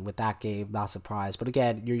magic. And with that game, not surprised. But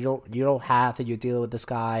again, you don't have to. You're dealing with this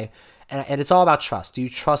guy, and it's all about trust. Do you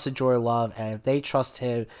trust in Jordan Love? And if they trust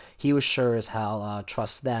him, he was sure as hell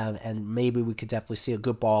trust them. And maybe we could definitely see a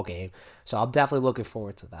good ball game. So I'm definitely looking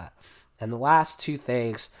forward to that. And the last two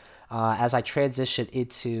things, as I transition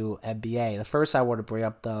into NBA, the first I want to bring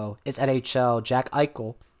up, though, is NHL. Jack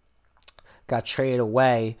Eichel got traded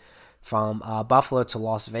away from Buffalo to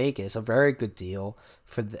Las Vegas. A very good deal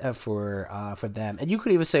for them. And you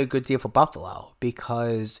could even say a good deal for Buffalo,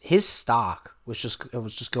 because his stock was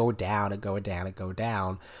just going down and going down and going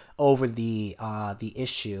down over the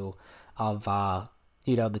issue of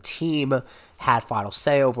the team had final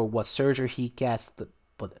say over what surgery he gets.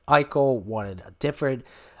 But Eichel wanted a different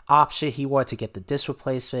option. He wanted to get the disc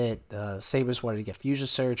replacement. The Sabres wanted to get fusion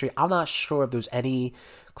surgery. I'm not sure if there's any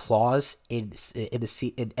clause in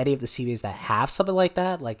any of the CBAs that have something like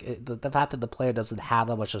that. Like the fact that the player doesn't have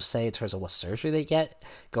that much of a say in terms of what surgery they get,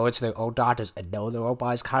 going to their own doctors and know their own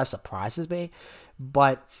bodies, kind of surprises me.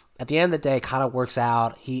 But at the end of the day, it kind of works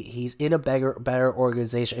out. He's in a better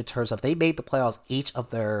organization in terms of they made the playoffs each of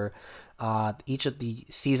the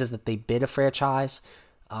seasons that they've been a franchise.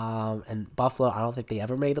 And Buffalo, I don't think they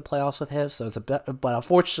ever made the playoffs with him, so but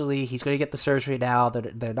unfortunately, he's going to get the surgery now.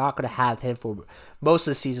 They're not going to have him for most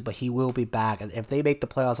of the season, but he will be back. And if they make the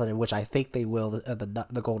playoffs, in which I think they will,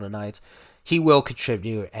 the Golden Knights, he will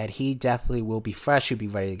contribute, and he definitely will be fresh. He'll be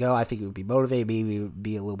ready to go. I think he would be motivated, maybe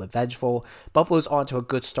be a little bit vengeful. Buffalo's on to a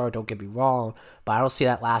good start, don't get me wrong, but I don't see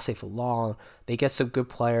that lasting for long. They get some good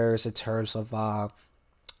players in terms of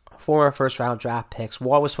former first-round draft picks.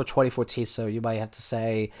 One was for 2014, so you might have to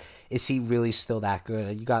say, is he really still that good?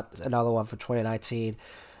 And you got another one for 2019.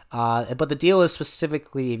 But the deal is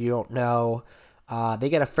specifically, if you don't know, they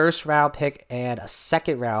get a first-round pick and a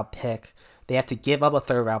second-round pick. They have to give up a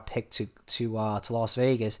third-round pick to Las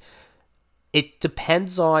Vegas. It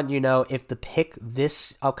depends on, if the pick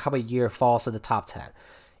this upcoming year falls in the top 10.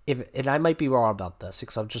 And I might be wrong about this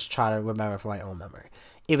because I'm just trying to remember from my own memory.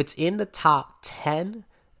 If it's in the top 10,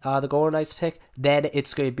 the Golden Knights pick, then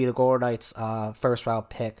it's going to be the Golden Knights first round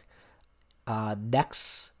pick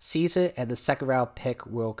next season, and the second round pick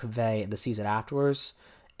will convey in the season afterwards,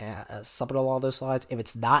 something along those lines. If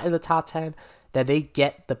it's not in the top 10, then they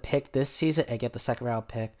get the pick this season and get the second round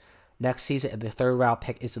pick next season, and the third round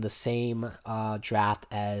pick is in the same draft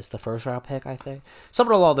as the first round pick, I think.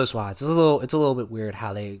 Something along those lines. It's a little bit weird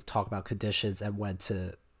how they talk about conditions and when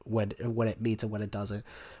it meets and when it doesn't.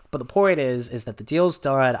 But the point is that the deal's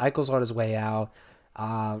done. Eichel's on his way out.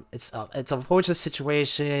 It's an unfortunate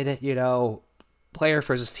situation, player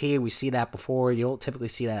versus team. We see that before. You don't typically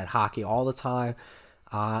see that in hockey all the time.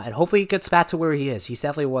 And hopefully he gets back to where he is. He's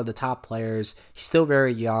definitely one of the top players. He's still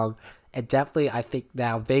very young. And definitely, I think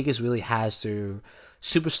now Vegas really has to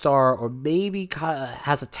superstar, or maybe kind of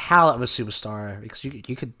has a talent of a superstar, because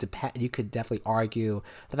you could definitely argue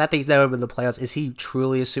the fact that he's never been in the playoffs. Is he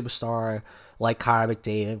truly a superstar like Connor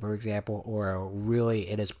McDavid, for example, or really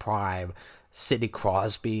in his prime, Sidney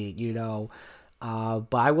Crosby?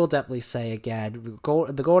 But I will definitely say again,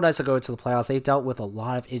 the Golden Knights are going to the playoffs. They've dealt with a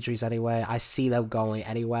lot of injuries anyway. I see them going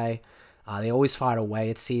anyway. They always find a way,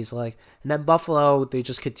 it seems like. And then Buffalo, they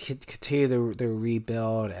just continue their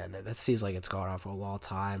rebuild, and it seems like it's going on for a long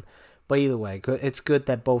time. But either way, it's good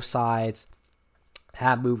that both sides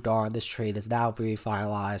have moved on. This trade is now being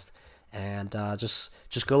finalized, and just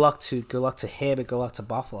good luck to him, and good luck to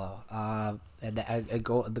Buffalo. And the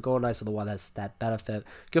Golden Knights are the one that benefit.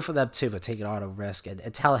 Good for them too for taking on a risk and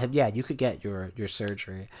telling him, yeah, you could get your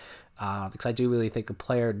surgery. Because I do really think the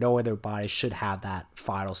player, knowing their body, should have that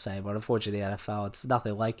final say. But unfortunately, the NFL, it's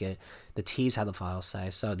nothing like it. The teams have the final say.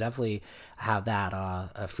 So definitely have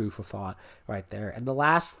that food for thought right there. And the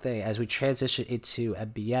last thing, as we transition into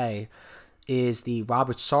NBA, is the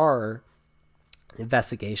Robert Sarr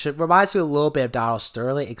investigation. Reminds me a little bit of Donald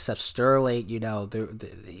Sterling, except Sterling,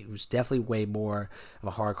 he was definitely way more of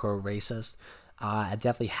a hardcore racist. And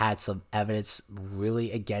definitely had some evidence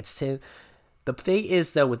really against him. The thing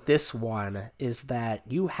is, though, with this one, is that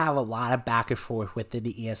you have a lot of back and forth within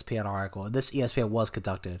the ESPN article. And this ESPN was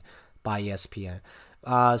conducted by ESPN.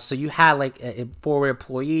 So you had, former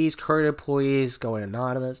employees, current employees going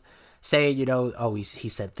anonymous, saying, he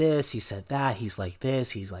said this, he said that, he's like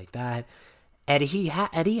this, he's like that. And he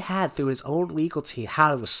had, through his own legal team,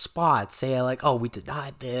 how to respond, saying, we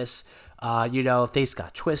denied this, things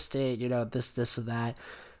got twisted, this, and that.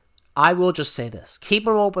 I will just say this. Keep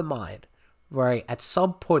an open mind. Right, at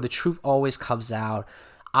some point, the truth always comes out.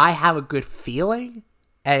 I have a good feeling,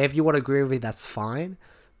 and if you want to agree with me, that's fine,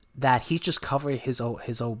 that he's just covering his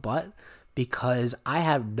own butt, because I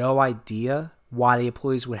have no idea why the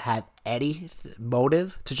employees would have any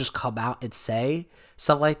motive to just come out and say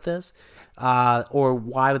something like this, or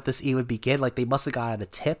why would this even begin? They must have gotten a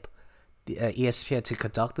tip, ESPN, to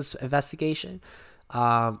conduct this investigation.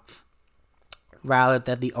 Rather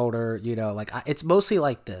than the owner, it's mostly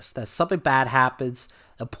like this, that something bad happens,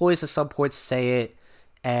 employees at some point say it,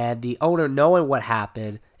 and the owner, knowing what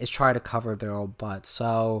happened, is trying to cover their own butt.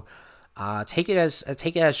 So, take it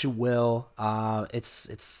as you will.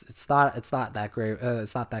 It's not that great.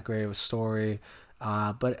 It's not that great of a story.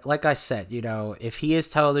 But like I said, if he is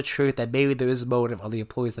telling the truth, that maybe there is a motive of the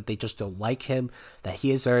employees that they just don't like him, that he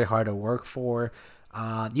is very hard to work for.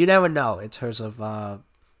 You never know in terms of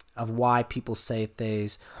why people say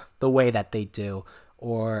things the way that they do,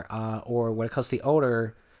 or when it comes to the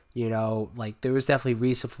owner, like there was definitely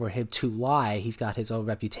reason for him to lie. He's got his own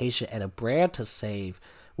reputation and a brand to save,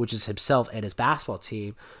 which is himself and his basketball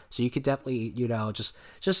team. So you could definitely,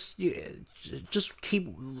 just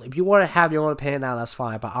keep. If you want to have your own opinion now, that's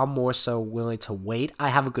fine. But I'm more so willing to wait. I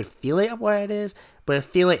have a good feeling of what it is, but a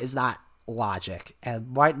feeling is not logic.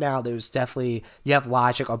 And right now, there's definitely you have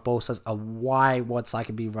logic on both sides of why one side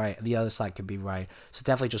can be right and the other side can be right. So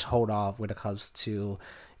definitely just hold off when it comes to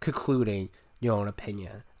concluding your own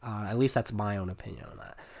opinion. At least that's my own opinion on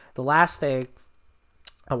that. The last thing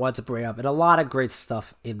I wanted to bring up, and a lot of great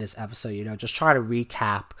stuff in this episode, just trying to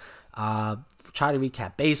recap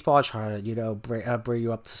baseball, trying to, bring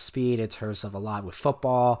you up to speed in terms of a lot with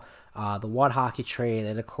football, the one hockey trade,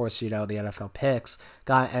 and of course, the NFL picks.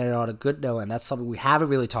 Got to end it on a good note, and that's something we haven't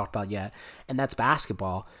really talked about yet, and that's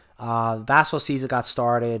basketball. The basketball season got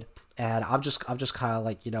started, and I'm just kind of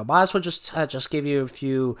like, might as well just give you a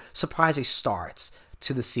few surprising starts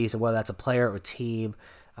to the season, whether that's a player or team.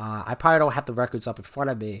 I probably don't have the records up in front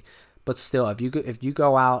of me, but still, if you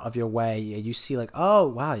go out of your way and you see like, oh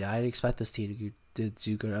wow, yeah, I didn't expect this team to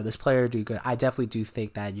do good or this player to do good, I definitely do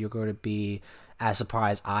think that you're going to be as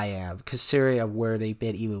surprised I am, considering of where they've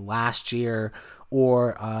been either last year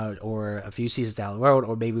or a few seasons down the road,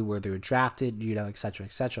 or maybe where they were drafted, et cetera,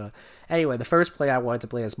 et cetera. Anyway, the first player I wanted to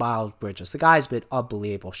play is Miles Bridges. The guy's been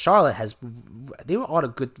unbelievable. Charlotte they were on a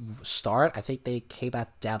good start. I think they came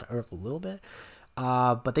back down to earth a little bit.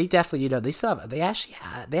 But they definitely, they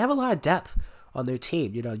have a lot of depth on their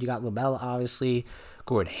team. You got LaMelo, obviously,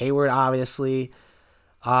 Gordon Hayward, obviously.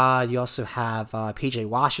 You also have PJ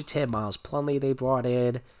Washington, Miles Plumlee they brought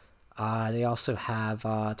in. They also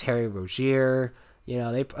have Terry Rozier.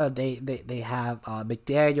 They have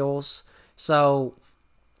McDaniels. So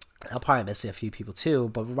I'll probably miss a few people too.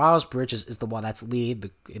 But Miles Bridges is the one that's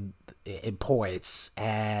lead in points,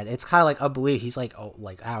 and it's kind of like unbelievable. He's like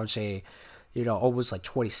averaging, almost like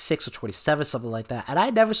 26 or 27, something like that. And I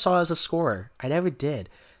never saw him as a scorer. I never did.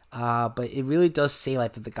 But it really does seem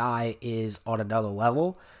like that the guy is on another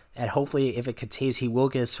level. And hopefully, if it continues, he will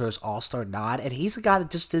get his first All-Star nod. And he's a guy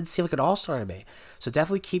that just didn't seem like an All-Star to me. So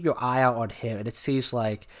definitely keep your eye out on him. And it seems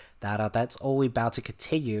like that's only bound to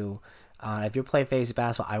continue. If you're playing fantasy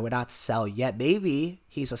basketball, I would not sell yet. Maybe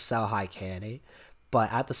he's a sell-high candidate.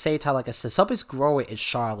 But at the same time, like I said, something's growing in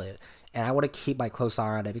Charlotte. And I want to keep my close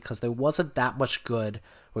eye on it because there wasn't that much good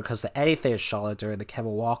when it comes to anything in Charlotte during the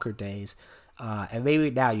Kevin Walker days. And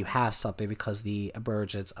maybe now you have something because the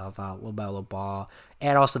emergence of LaMelo Ball,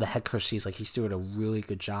 and also the head coach seems like he's doing a really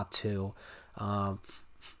good job too,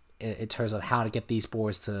 in terms of how to get these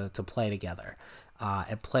boys to play together,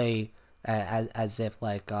 and play as if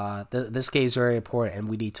like this game is very important and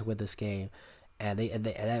we need to win this game. And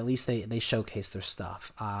at least they showcase their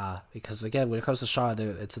stuff. Because again, when it comes to Charlotte,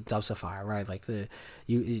 it's a dumpster fire, right? Like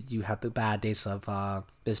you have the bad days of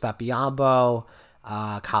Bismack Biyombo,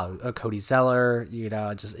 Cody Zeller.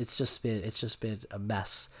 It's just been a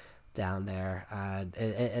mess down there.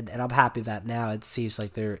 And I'm happy that now it seems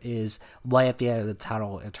like there is light at the end of the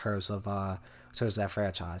tunnel in terms of that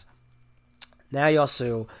franchise. Now you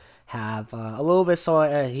also have a little bit,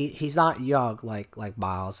 so he's not young like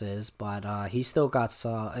Miles is, but he's still got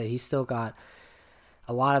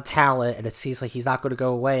a lot of talent, and it seems like he's not going to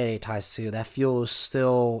go away anytime soon. That fuel is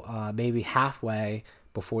still maybe halfway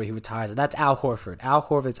before he retires, and that's Al Horford. Al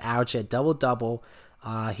Horford's averaging a double-double.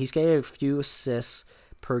 He's getting a few assists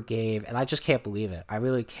per game, and I just can't believe it. I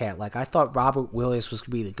really can't. Like, I thought Robert Williams was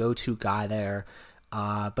going to be the go-to guy there,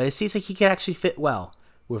 but it seems like he can actually fit well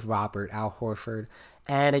with Al Horford.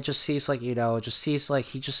 And it just seems like,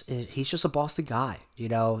 he's just a Boston guy.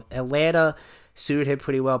 Atlanta suited him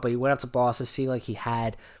pretty well, but he went up to Boston, seemed like he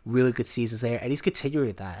had really good seasons there, and he's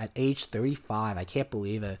continuing that at age 35. I can't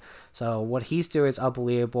believe it. So what he's doing is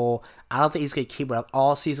unbelievable. I don't think he's going to keep it up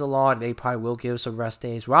all season long. They probably will give him some rest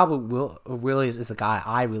days. Robert Williams is the guy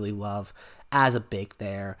I really love as a big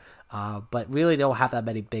there. But really don't have that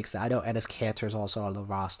many bigs. I know Enes Kanter is also on the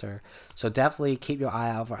roster. So definitely keep your eye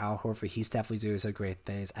out for Al Horford. He's definitely doing some great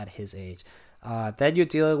things at his age. Then you're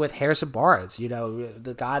dealing with Harrison Barnes,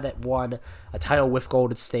 the guy that won a title with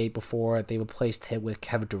Golden State before they replaced him with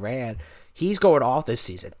Kevin Durant. He's going off this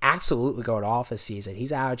season, absolutely going off this season.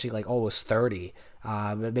 He's averaging like almost 30.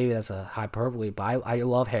 Maybe that's a hyperbole, but I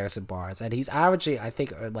love Harrison Barnes, and he's averaging, I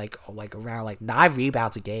think, like around 9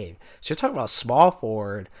 rebounds a game. So you're talking about a small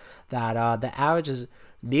forward that averages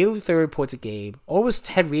nearly 30 points a game, almost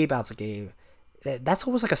 10 rebounds a game. That's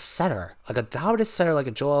almost like a center, like a dominant center, like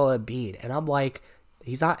a Joel Embiid. And I'm like,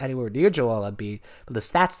 He's not anywhere near Joel Embiid, but the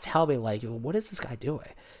stats tell me, like, what is this guy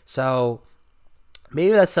doing? So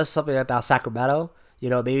maybe that says something about Sacramento.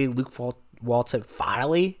 Maybe Luke Walton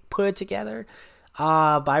finally put it together.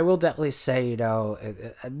 But I will definitely say,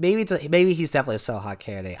 maybe he's definitely a sell-high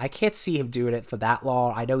candidate. I can't see him doing it for that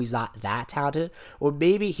long. I know he's not that talented, or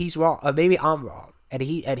maybe he's wrong, or maybe I'm wrong, and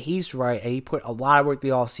he's right. And he put a lot of work in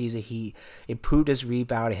the offseason. He improved his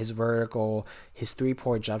rebound, his vertical, his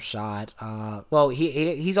 3-point jump shot.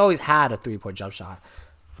 He's always had a 3-point jump shot.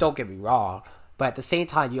 Don't get me wrong. But at the same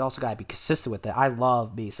time, you also got to be consistent with it. I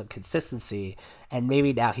love me some consistency. And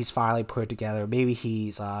maybe now he's finally put it together. Maybe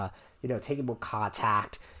he's, taking more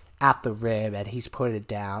contact at the rim and he's putting it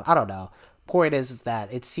down. I don't know. Point is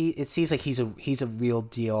that it seems like he's a real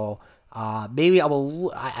deal. Maybe I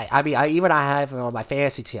have him on my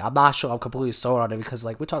fantasy team. I'm not sure I'm completely sold on it because,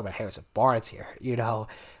 like, we're talking about Harrison Barnes here.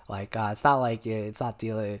 It's not like it's not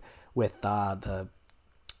dealing with the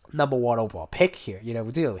number 1 overall pick here. We're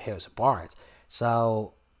dealing with Harrison Barnes.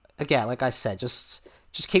 So, again, like I said, just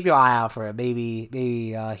keep your eye out for it. Maybe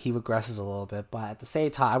he regresses a little bit, but at the same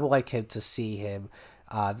time, I would like him to see him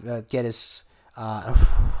get his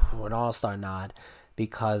an all-star nod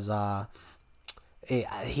because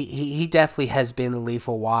he definitely has been in the league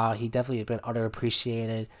for a while. He definitely has been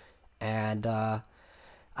underappreciated, and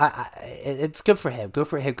it's good for him. Good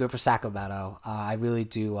for him. Good for Sacramento. I really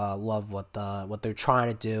do love what they're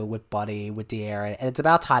trying to do with Buddy, with De'Aaron, and it's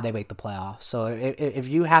about time they make the playoffs. So if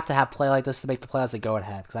you have to have play like this to make the playoffs, then go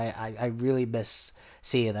ahead because I really miss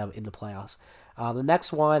seeing them in the playoffs. The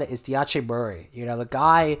next one is DeAndre Murray. The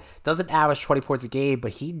guy doesn't average 20 points a game,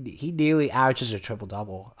 but he nearly averages a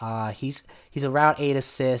triple-double. He's around 8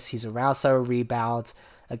 assists. He's around 7 rebounds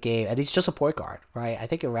a game, and he's just a point guard, right? I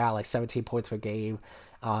think around like 17 points per game.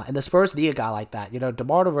 And the Spurs need a guy like that.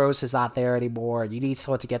 DeMar DeRozan is not there anymore. You need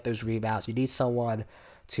someone to get those rebounds. You need someone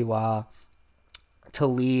to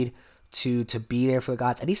lead, to be there for the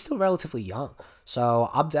guys. And he's still relatively young. So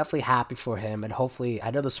I'm definitely happy for him. And hopefully,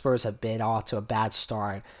 I know the Spurs have been off to a bad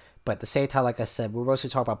start. But at the same time, like I said, we're mostly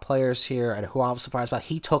talking about players here, and who I'm surprised about.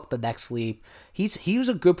 He took the next leap. He was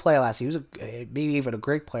a good player last year. He was maybe even a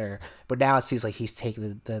great player, but now it seems like he's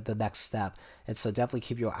taking the next step. And so definitely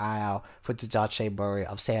keep your eye out for DeJounte Murray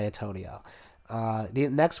of San Antonio. The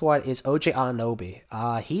next one is OJ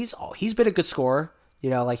Anunoby. He's been a good scorer.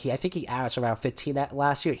 I think he averaged around 15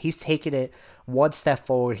 last year. He's taken it one step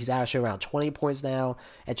forward. He's averaging around 20 points now.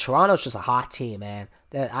 And Toronto's just a hot team, man.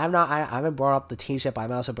 I haven't brought up the teams yet, but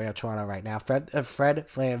I'm also bringing up Toronto right now. Fred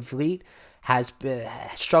VanVleet has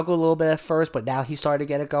struggled a little bit at first, but now he's starting to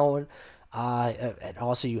get it going. And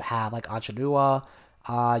also you have like Anjanua,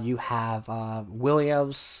 you have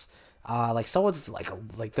Williams, someone's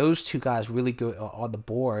like those two guys really good on the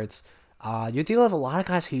boards. You're dealing with a lot of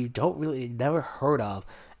guys who you don't really never heard of.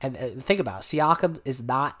 And think about it. Siakam is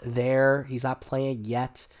not there. He's not playing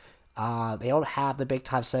yet. They don't have the big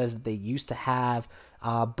time centers that they used to have.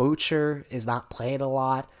 Butcher is not playing a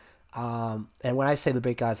lot. And when I say the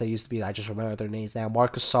big guys they used to be, I just remember their names now.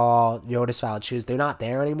 Marcus Gasol, Jonas Valanciunas, they're not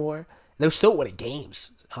there anymore. They're still winning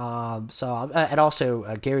games. And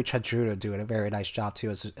also Gary Trent Jr. doing a very nice job too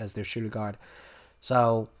as their shooting guard.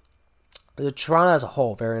 So the Toronto as a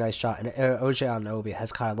whole, very nice job. And OJ Anunoby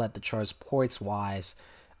has kind of led the charge points wise.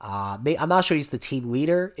 I'm not sure he's the team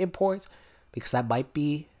leader in points because that might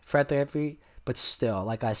be Fred VanVleet. But still,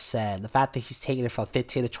 like I said, the fact that he's taking it from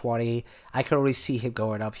 15 to 20, I can already see him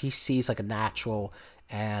going up. He sees like a natural.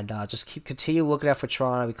 And just continue looking out for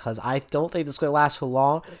Toronto because I don't think this is going to last for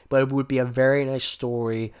long. But it would be a very nice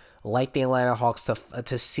story, like the Atlanta Hawks,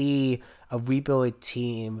 to see a rebuilding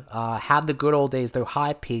team have the good old days, their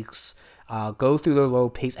high peaks, go through their low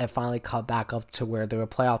peaks, and finally come back up to where they're a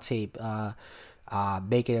playoff team,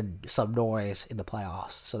 making some noise in the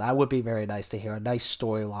playoffs. So that would be very nice to hear. A nice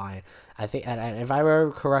storyline. I think, and if I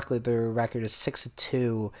remember correctly, their record is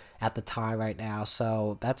 6-2 at the time right now.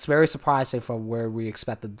 So that's very surprising from where we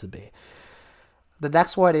expect them to be. The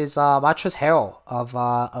next one is Montrezl Harrell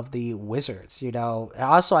of the Wizards. And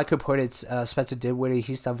also I could put it Spencer Dinwiddie.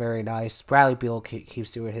 He's done very nice. Bradley Beal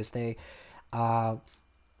keeps doing his thing. But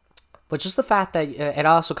just the fact that, and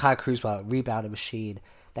also Kyle Kuzma, rebounding machine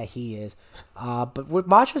that he is. But with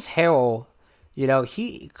Montrezl Harrell,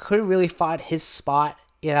 he couldn't really find his spot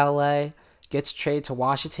in LA, gets traded to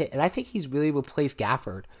Washington, and I think he's really replaced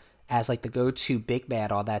Gafford as like the go-to big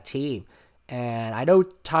man on that team. And I know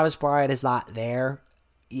Thomas Bryant is not there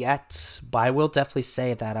yet, but I will definitely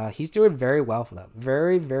say that he's doing very well for them.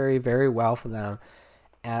 Very, very, very well for them.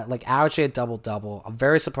 Like averaging a double-double. I'm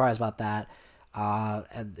very surprised about that.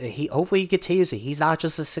 And hopefully he continues it. He's not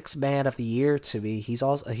just a sixth man of the year to me. He's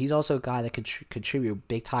also a guy that can contribute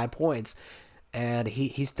big time points, and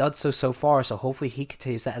he's done so far. So hopefully he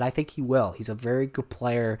continues that, and I think he will. He's a very good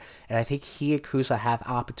player, and I think he and Kuzma have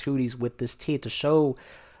opportunities with this team to show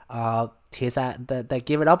teams that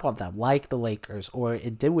give it up on them, like the Lakers, or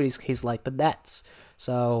in Dinwiddie's case, like the Nets.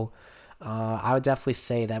 So I would definitely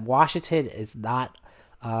say that Washington is not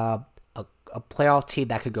a playoff team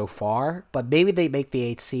that could go far, but maybe they make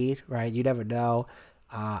the 8th seed, right? You never know.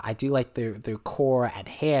 I do like their core at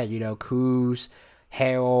hand, Kuz,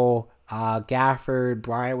 Harrell, Gafford,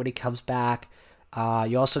 Bryant when he comes back.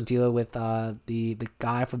 You also deal with the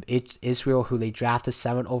guy from Israel who they drafted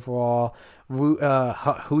 7th overall,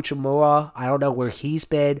 Huchamura. I don't know where he's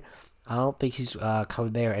been. I don't think he's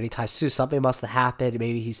coming there anytime soon. Something must have happened.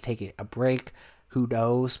 Maybe he's taking a break. Who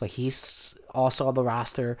knows? But he's also on the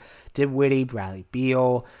roster. Dinwiddie, Bradley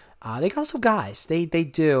Beal. They got some guys. They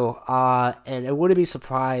do. And it wouldn't be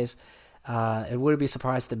surprised. It wouldn't be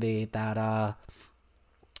surprised to me that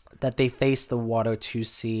they face the 1 or 2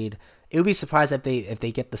 seed. It would be surprised if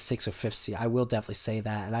they get the 6th or 5th seed. I will definitely say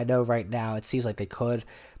that. And I know right now it seems like they could,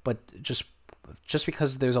 but just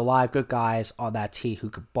because there's a lot of good guys on that team who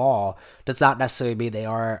could ball does not necessarily mean they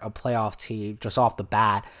are a playoff team just off the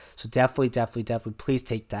bat. So definitely, please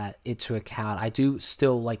take that into account. I do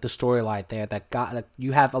still like the storyline there that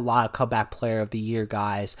you have a lot of comeback player of the year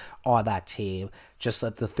guys on that team. Just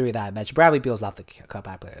like the 3 that I mentioned. Bradley Beal's not the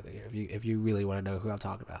comeback player of the year if you really want to know who I'm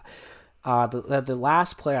talking about. The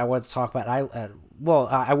last player I wanted to talk about,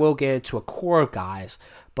 I will get into a core of guys,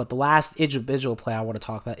 but the last individual player I want to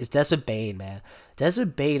talk about is Desmond Bane, man.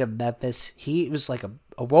 Desmond Bane of Memphis, he was like a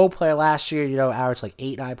role player last year, averaged like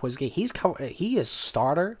 8-9 points a game. He is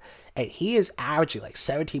starter, and he is averaging like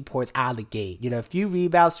 17 points out of the gate. A few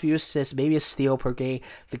rebounds, few assists, maybe a steal per game.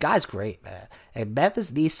 The guy's great, man. And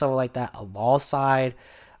Memphis needs someone like that alongside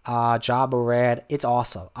John Moran. It's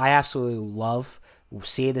awesome. I absolutely love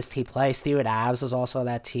seeing this team play. Steven Adams is also on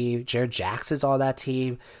that team. Jared Jackson's on that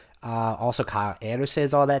team. Also Kyle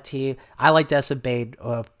Anderson's on that team. I like Desmond Bane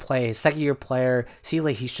play. His second-year player. Seems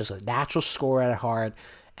like he's just a natural scorer at heart.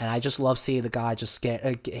 And I just love seeing the guy just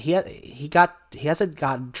get... He hasn't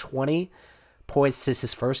gotten 20 points since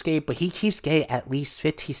his first game, but he keeps getting at least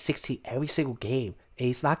 15, 16 every single game. And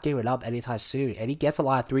he's not giving up anytime soon. And he gets a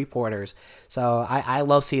lot of three-pointers. So I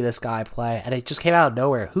love seeing this guy play. And it just came out of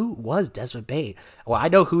nowhere. Who was Desmond Bane? Well, I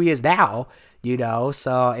know who he is now,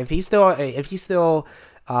 So if he's still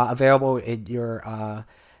available in your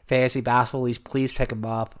fantasy basketball leagues, please pick him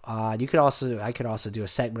up. I could also do a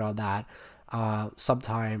segment on that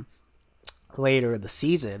sometime later in the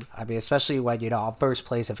season. I mean, especially when I'm first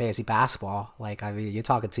place in fantasy basketball. You're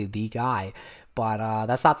talking to the guy, but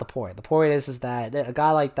that's not the point. The point is that a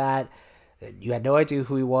guy like that, you had no idea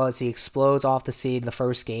who he was. He explodes off the scene in the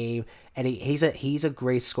first game, and he's a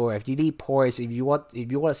great scorer. If you need points, if you want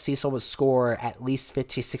to see someone score at least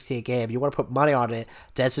 15, 16 a game, you want to put money on it,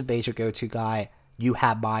 Desmond Bane's your go-to guy. You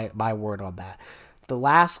have my word on that. The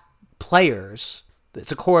last players,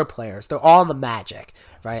 it's a core of players. They're all in the Magic,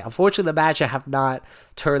 right? Unfortunately, the Magic have not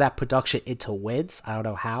turned that production into wins. I don't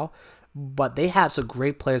know how. But they have some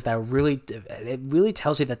great players that it really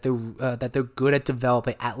tells you that they're good at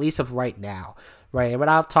developing, at least of right now, right? And when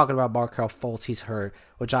I'm talking about Markelle Fultz, he's hurt.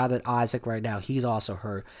 With Jonathan Isaac right now, he's also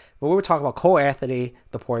hurt. But when we're talking about Cole Anthony,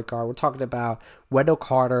 the point guard, we're talking about Wendell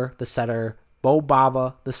Carter, the center, Mo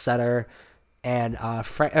Bamba, the center, and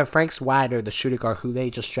Frank Wagner, the shooting guard, who they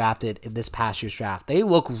just drafted in this past year's draft. They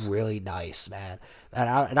look really nice, man.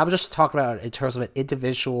 And I'm just talking about in terms of an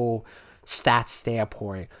individual stats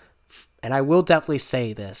standpoint. And I will definitely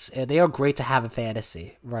say this, and they are great to have in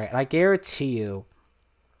fantasy, right? And I guarantee you,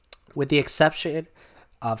 with the exception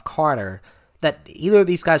of Carter, that either of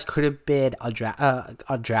these guys could have been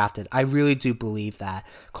undrafted. I really do believe that.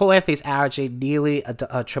 Cole Anthony's averaging nearly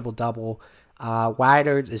a triple-double.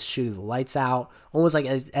 Wagner is shooting the lights out, almost like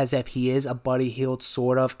as if he is a Buddy Hield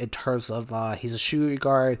sort of, in terms of he's a shooting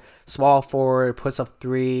guard, small forward, puts up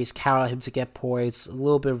threes, count on him to get points, a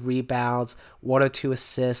little bit of rebounds, 1 or 2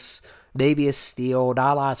 assists, maybe a steal,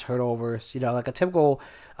 not a lot of turnovers, like a typical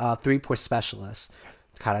 3-point specialist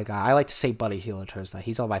kind of guy. I like to say Buddy Hield in terms of that.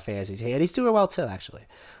 He's on my fantasy team, and he's doing well too, actually.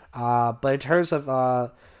 But in terms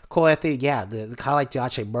of Cole Anthony, yeah, the kind of like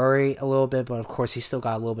DeAndre Murray a little bit, but of course he's still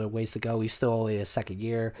got a little bit of ways to go. He's still only in his second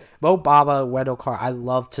year. Mo Bamba, Wendell Carter, I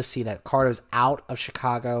love to see that Carter's out of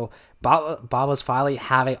Chicago. Bamba's finally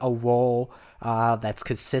having a role that's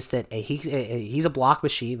consistent, and he's a block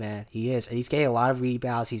machine, man. He is, and he's getting a lot of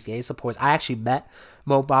rebounds. He's getting some points. I actually met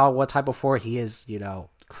Mo Bamba one time before. He is,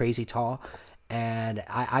 crazy tall, And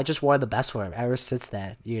I just wanted the best for him ever since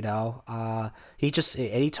then, you know. He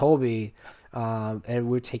told me, and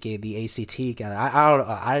we're taking the ACT together. I don't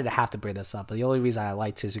know, I didn't have to bring this up, but the only reason I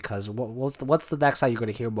liked it is because what's the next time you're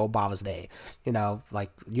going to hear Mo Bama's name? You know, like,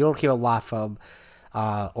 you don't hear a lot from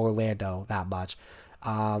Orlando that much.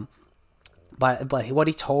 But what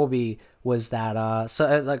he told me was that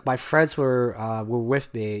like my friends were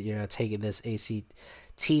with me, you know, taking this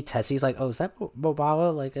ACT test. He's like, "Oh, is that Mo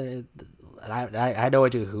Bama?" Like, and I had no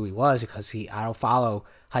idea who he was because I don't follow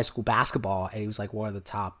high school basketball, and he was like one of the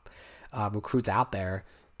top recruits out there.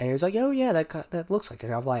 And he was like, "Oh yeah, that looks like it."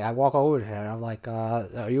 I'm like, I walk over to him, and I'm like,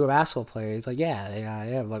 "Are you a basketball player?" He's like, "Yeah, I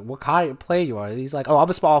am." Like, "What kind of player you are?" And he's like, "Oh, I'm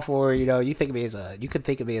a small forward. You know, you could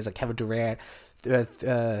think of me as a Kevin Durant,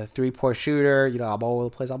 3-point shooter. You know, I'm all over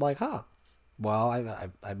the place." I'm like, "Huh." Well,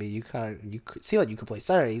 I mean, you could seem like you could play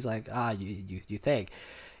center. He's like, you think,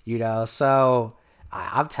 you know, so.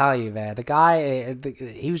 I'm telling you, man, the guy,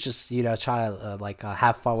 he was just, you know, trying to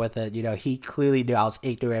have fun with it. You know, he clearly knew I was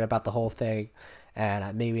ignorant about the whole thing,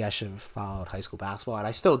 and maybe I should have followed high school basketball, and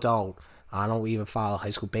I still don't. I don't even follow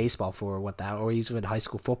high school baseball for what that, or even high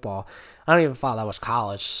school football. I don't even follow that much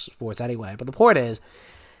college sports anyway. But the point is,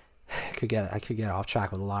 I could get off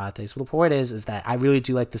track with a lot of things. But the point is that I really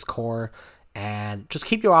do like this core. And just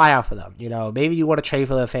keep your eye out for them. You know, maybe you want to trade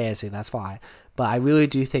for their fantasy, that's fine. But I really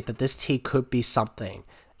do think that this team could be something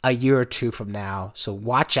a year or two from now. So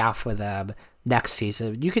watch out for them next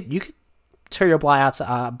season. You could turn your blind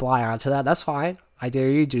eye to that. That's fine. I dare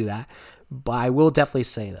you to do that. But I will definitely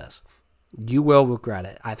say this: you will regret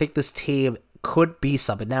it. I think this team could be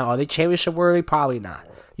something. Now, are they championship worthy? Probably not.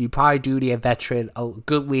 You probably do need a veteran, a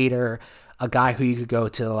good leader, a guy who you could go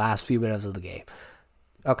to the last few minutes of the game.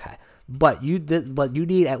 Okay. But you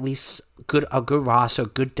need at least a good roster,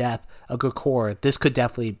 good depth, a good core. This could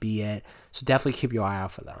definitely be it. So definitely keep your eye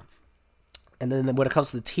out for them. And then when it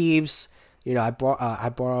comes to the teams, you know, I brought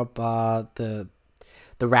up the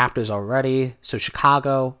Raptors already. So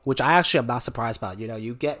Chicago, which I actually am not surprised about. You know,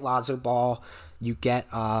 you get Lonzo Ball, you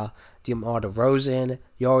get DeMar DeRozan.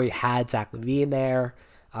 You already had Zach LaVine there.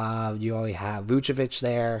 You already have Vucevic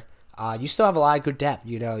there. You still have a lot of good depth.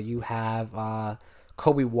 You know, you have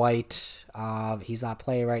Kobe White, he's not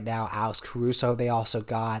playing right now. Alex Caruso, they also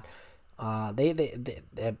got. They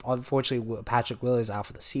unfortunately, Patrick Williams out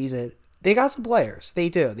for the season. They got some players. They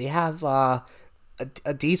do. They have a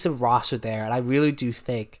decent roster there, and I really do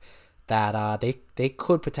think that they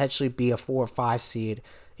could potentially be a 4 or 5 seed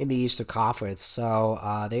in the Eastern Conference.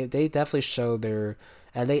 So they definitely showed their,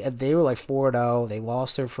 and they were like 4-0. They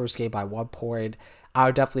lost their first game by 1 point. I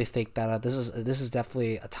would definitely think that this is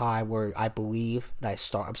definitely a time where I believe, and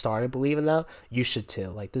I'm starting to believe in them. You should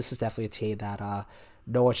too. Like, this is definitely a team that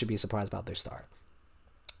no one should be surprised about their start.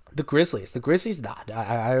 The Grizzlies not.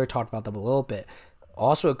 I already talked about them a little bit.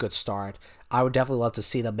 Also a good start. I would definitely love to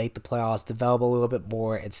see them make the playoffs, develop a little bit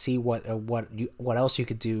more, and see what else you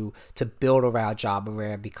could do to build around Ja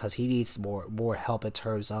Morant, because he needs more help in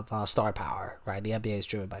terms of star power. Right, the NBA is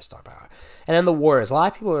driven by star power. And then the Warriors. A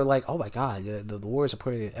lot of people are like, "Oh my God, the Warriors are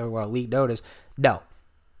putting everyone on league notice." No,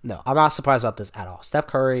 I'm not surprised about this at all. Steph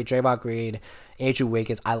Curry, Draymond Green, Andrew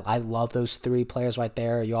Wiggins. I love those 3 players right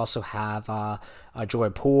there. You also have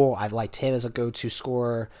Jordan Poole. I liked him as a go-to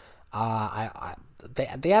scorer.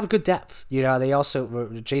 They have a good depth. You know, they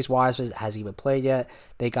also, James Wiseman hasn't even played yet.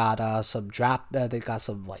 They got some draft. They got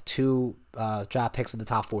some 2 draft picks in the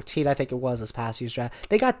top 14. I think it was this past year's draft.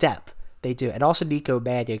 They got depth. They do, and also Nico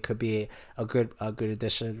Mannion could be a good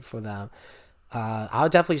addition for them. I'll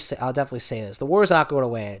definitely say this: the Warriors are not going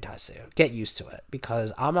away anytime soon. Get used to it,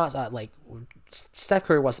 because I'm not Steph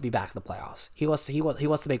Curry wants to be back in the playoffs. He wants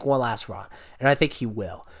to make one last run, and I think he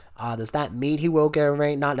will. Does that mean he will get a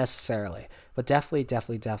ring? Not necessarily, but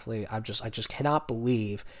definitely. I just cannot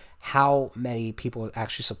believe how many people are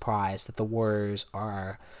actually surprised that the Warriors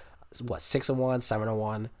are 6-1,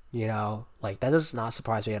 7-1. You know, like, that does not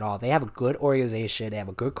surprise me at all. They have a good organization. They have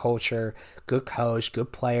a good culture, good coach,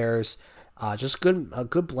 good players. Just a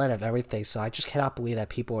good blend of everything. So I just cannot believe that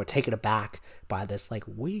people are taken aback by this. Like,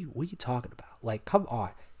 what are you talking about? Like, come on,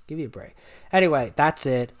 give me a break. Anyway, that's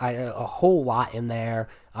it. A whole lot in there.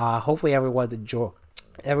 Hopefully everyone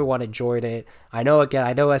enjoyed it. I know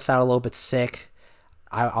I sound a little bit sick.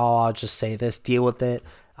 I'll just say this: deal with it.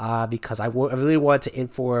 Because I really wanted to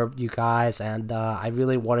inform you guys, and I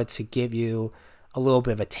really wanted to give you a little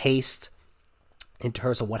bit of a taste in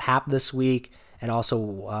terms of what happened this week. And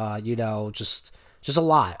also, just a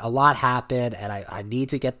lot happened, and I need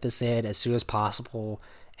to get this in as soon as possible.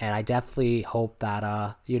 And I definitely hope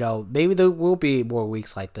that, maybe there will be more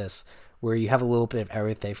weeks like this where you have a little bit of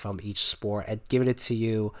everything from each sport and giving it to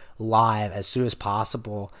you live as soon as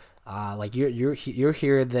possible. Like you're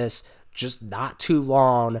hearing this just not too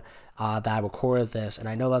long that I recorded this, and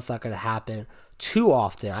I know that's not going to happen too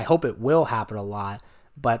often. I hope it will happen a lot,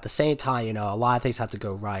 but at the same time, you know, a lot of things have to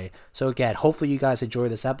go right. So again, hopefully you guys enjoy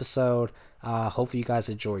this episode. Hopefully you guys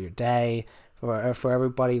enjoy your day. For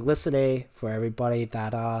everybody listening, for everybody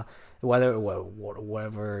that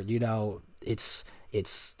whatever, you know, it's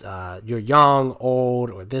you're young, old,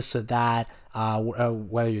 or this or that.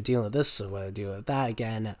 Whether you're dealing with this or whether you're dealing with that.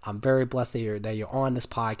 Again, I'm very blessed that you're on this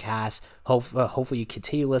podcast. Hopefully you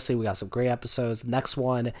continue listening. We got some great episodes. The next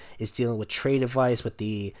one is dealing with trade advice with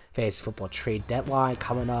the fantasy football trade deadline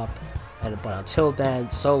coming up. But until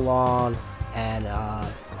then, so long, and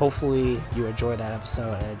hopefully you enjoy that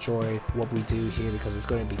episode and enjoy what we do here, because it's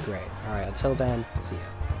going to be great. All right, until then, see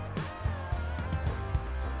ya.